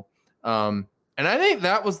Angle. And I think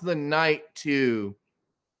that was the night too,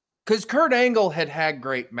 because Kurt Angle had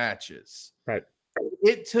great matches. Right.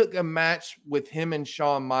 It took a match with him and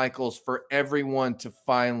Shawn Michaels for everyone to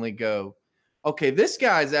finally go, okay, this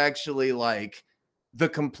guy's actually like the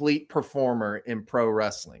complete performer in pro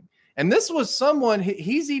wrestling. And this was someone,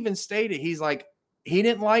 he's even stated, he's like, he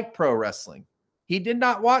didn't like pro wrestling. He did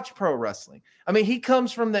not watch pro wrestling. I mean, he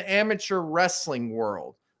comes from the amateur wrestling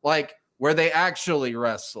world, like where they actually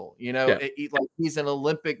wrestle, like he's an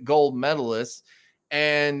Olympic gold medalist.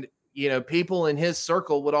 And, people in his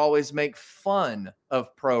circle would always make fun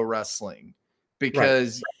of pro wrestling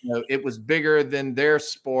because it was bigger than their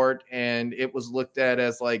sport. And it was looked at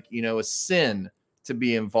as like, a sin to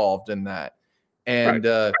be involved in that. And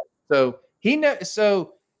so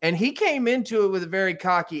he came into it with a very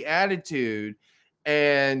cocky attitude.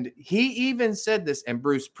 And he even said this, and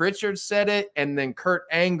Bruce Pritchard said it, and then Kurt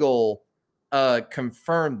Angle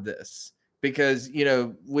confirmed this, because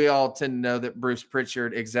we all tend to know that Bruce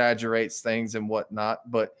Pritchard exaggerates things and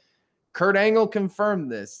whatnot, but Kurt Angle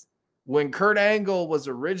confirmed this. When Kurt Angle was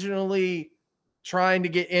originally trying to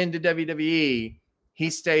get into WWE, he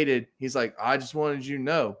stated, he's like, "I just wanted you to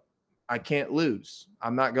know, I can't lose.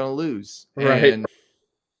 I'm not going to lose." Right. And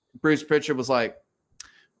Bruce Pritchard was like,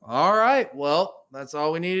 "All right, well, that's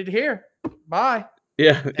all we needed to hear. Bye."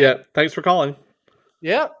 Yeah. Thanks for calling.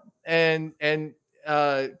 Yep. And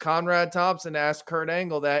Conrad Thompson asked Kurt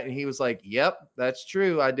Angle that, and he was like, "Yep, that's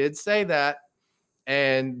true. I did say that."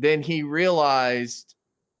 And then he realized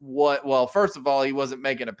first of all, he wasn't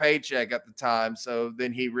making a paycheck at the time. So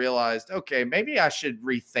then he realized, okay, maybe I should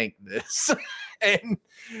rethink this. And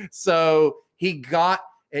so he got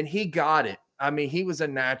it. I mean, he was a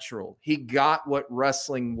natural. He got what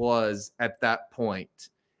wrestling was at that point.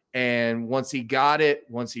 And once he got it,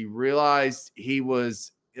 once he realized he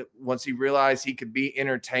could be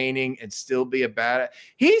entertaining and still be a badass,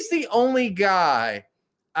 he's the only guy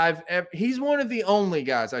he's one of the only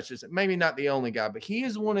guys, I should say, maybe not the only guy, but he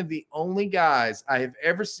is one of the only guys I have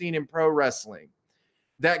ever seen in pro wrestling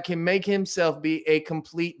that can make himself be a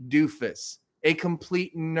complete doofus, a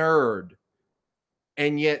complete nerd,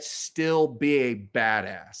 and yet still be a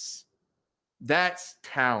badass. That's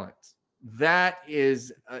talent. That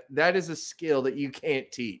is a skill that you can't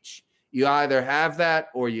teach. You either have that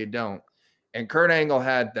or you don't. And Kurt Angle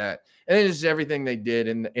had that. And it's just everything they did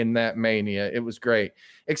in that Mania. It was great,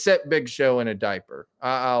 except Big Show in a diaper.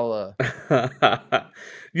 I'll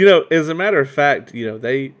as a matter of fact,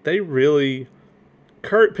 they really,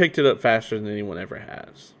 Kurt picked it up faster than anyone ever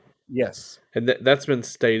has. Yes. And that's been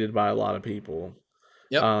stated by a lot of people.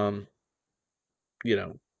 Yep.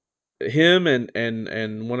 Him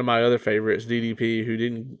and one of my other favorites, DDP, who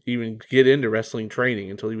didn't even get into wrestling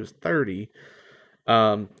training until he was 30.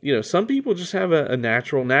 Some people just have a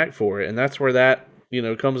natural knack for it, and that's where that,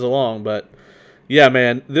 comes along. But yeah,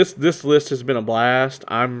 man, this list has been a blast.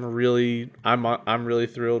 I'm really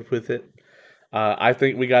thrilled with it. I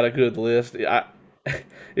think we got a good list.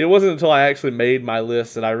 It wasn't until I actually made my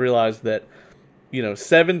list that I realized that,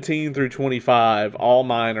 17 through 25, all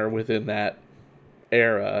mine are within that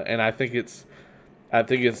era, and I think it's I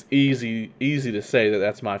think it's easy to say that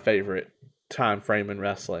that's my favorite time frame in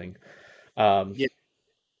wrestling. Um, Yeah.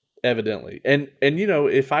 Evidently, and you know,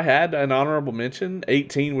 if I had an honorable mention,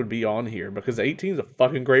 18 would be on here because 18 is a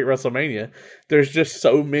fucking great WrestleMania. There's just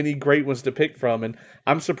so many great ones to pick from, and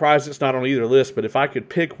I'm surprised it's not on either list. But if I could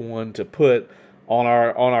pick one to put on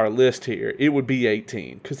our list here, it would be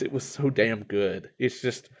 18 because it was so damn good. It's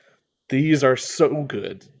just these are so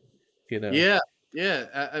good, you know. Yeah,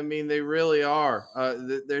 yeah. I mean, they really are.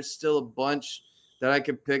 There's still a bunch that I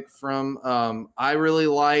could pick from. I really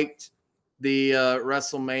liked the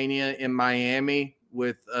WrestleMania in Miami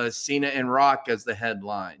with Cena and Rock as the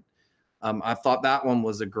headline. I thought that one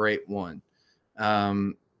was a great one.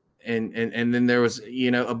 Um, and then there was, you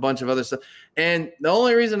know, a bunch of other stuff. And the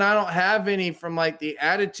only reason I don't have any from like the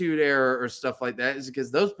Attitude Era or stuff like that is because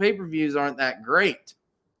those pay-per-views aren't that great.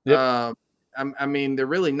 Yep. I mean, they're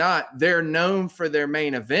really not. They're known for their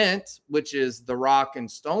main event, which is The Rock and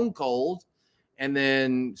Stone Cold, and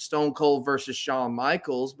then Stone Cold versus Shawn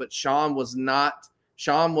Michaels. But Shawn was not.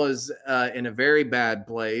 Shawn was in a very bad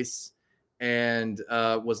place and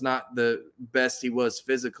was not the best he was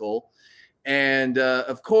physical. And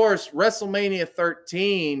of course, WrestleMania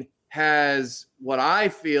 13 has what I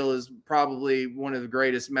feel is probably one of the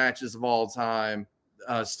greatest matches of all time,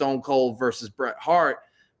 Stone Cold versus Bret Hart.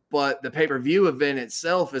 But the pay-per-view event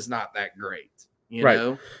itself is not that great, you Right.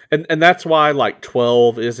 know? And that's why like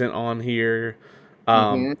 12 isn't on here.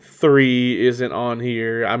 Mm-hmm. 3 isn't on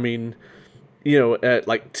here. I mean, you know, at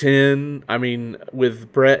like 10, I mean,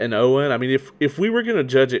 with Brett and Owen, I mean, if we were going to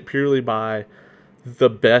judge it purely by the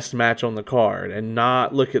best match on the card and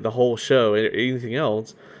not look at the whole show or anything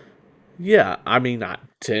else, yeah, I mean,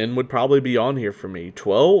 10 would probably be on here for me.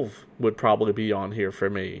 12 would probably be on here for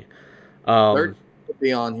me. 13 would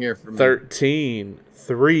be on here for me. 13,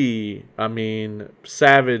 3, I mean,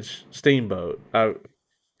 Savage, Steamboat,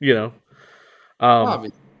 you know.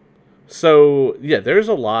 Obviously. So, yeah, there's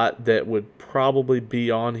a lot that would probably be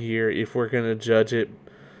on here if we're going to judge it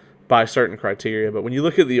by certain criteria. But when you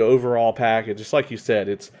look at the overall package, just like you said,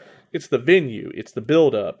 it's the venue, it's the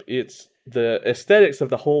build up, it's the aesthetics of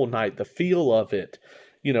the whole night, the feel of it,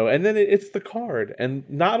 you know, and then it's the card, and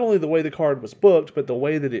not only the way the card was booked, but the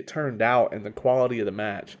way that it turned out and the quality of the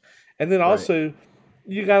match. And then Right. also,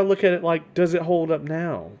 you got to look at it like, does it hold up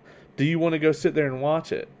now? Do you want to go sit there and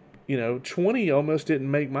watch it? You know, 20 almost didn't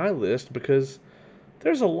make my list because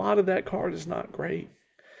there's a lot of that card is not great.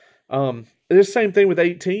 The same thing with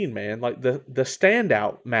 18, man. Like the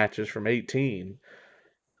standout matches from 18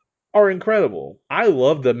 are incredible. I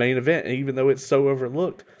love the main event, even though it's so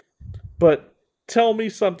overlooked. But tell me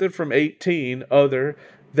something from 18 other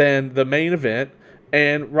than the main event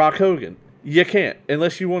and Rock Hogan. You can't,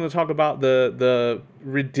 unless you want to talk about the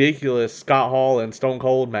ridiculous Scott Hall and Stone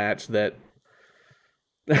Cold match that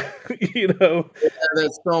you know. Yeah,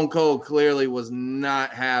 that Stone Cold clearly was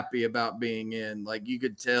not happy about being in. Like you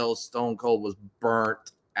could tell Stone Cold was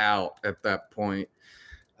burnt out at that point.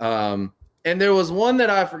 And there was one that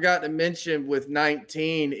I forgot to mention with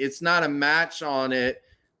 19. It's not a match on it,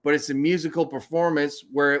 but it's a musical performance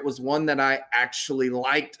where it was one that I actually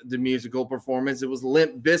liked the musical performance. It was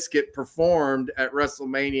Limp Bizkit performed at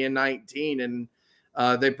WrestleMania 19,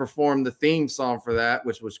 and they performed the theme song for that,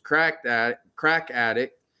 which was Crack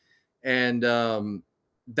Addict. And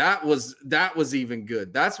that was even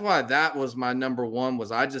good. That's why that was my number one.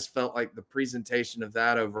 Was I just felt like the presentation of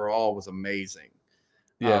that overall was amazing.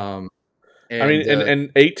 Yeah. I And mean,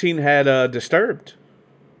 and 18 had Disturbed,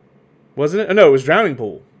 wasn't it? No, it was Drowning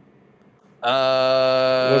Pool. It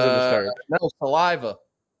wasn't Disturbed. no, Saliva.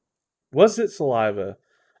 Was it Saliva?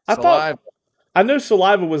 I thought Saliva. I know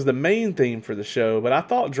Saliva was the main theme for the show, but I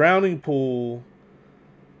thought Drowning Pool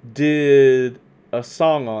did a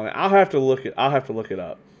song on it. I'll have to look it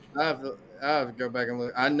up. I have to go back and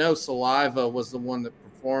look. I know Saliva was the one that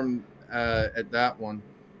performed at that one.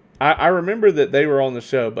 I remember that they were on the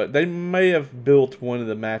show, but they may have built one of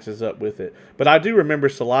the matches up with it. But I do remember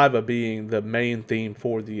Saliva being the main theme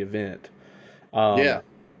for the event. Yeah.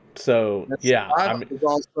 So, yeah. Saliva was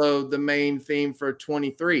also the main theme for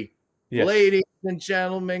 23. Yes. Ladies and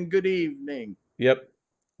gentlemen, good evening. Yep.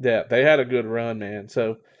 Yeah, they had a good run, man.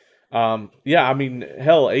 So, yeah, I mean,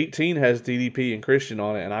 hell, 18 has DDP and Christian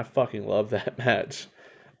on it, and I fucking love that match.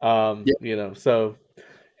 You know, so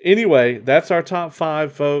anyway, that's our top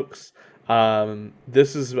 5, folks.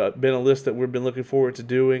 This has been a list that we've been looking forward to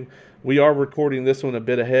doing. We are recording this one a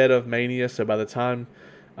bit ahead of Mania, so by the time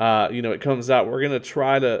you know it comes out, we're gonna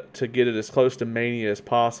try to get it as close to Mania as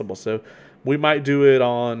possible. So we might do it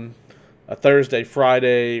on a Thursday,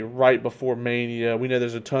 Friday, right before Mania. We know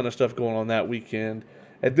there's a ton of stuff going on that weekend.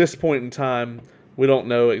 At this point in time, We don't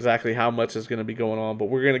know exactly how much is going to be going on, but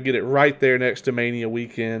we're going to get it right there next to Mania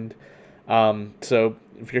weekend. So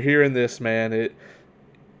if you're hearing this, man, it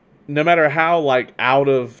no matter how like out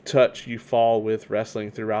of touch you fall with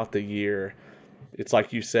wrestling throughout the year, it's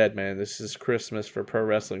like you said, man. This is Christmas for pro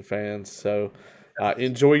wrestling fans. So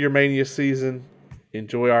enjoy your Mania season.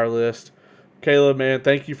 Enjoy our list. Caleb, man,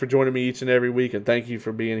 thank you for joining me each and every week, and thank you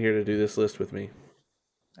for being here to do this list with me.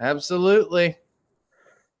 Absolutely.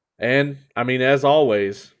 And I mean, as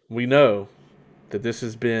always, we know that this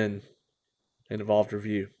has been an Evolved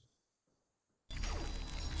Review.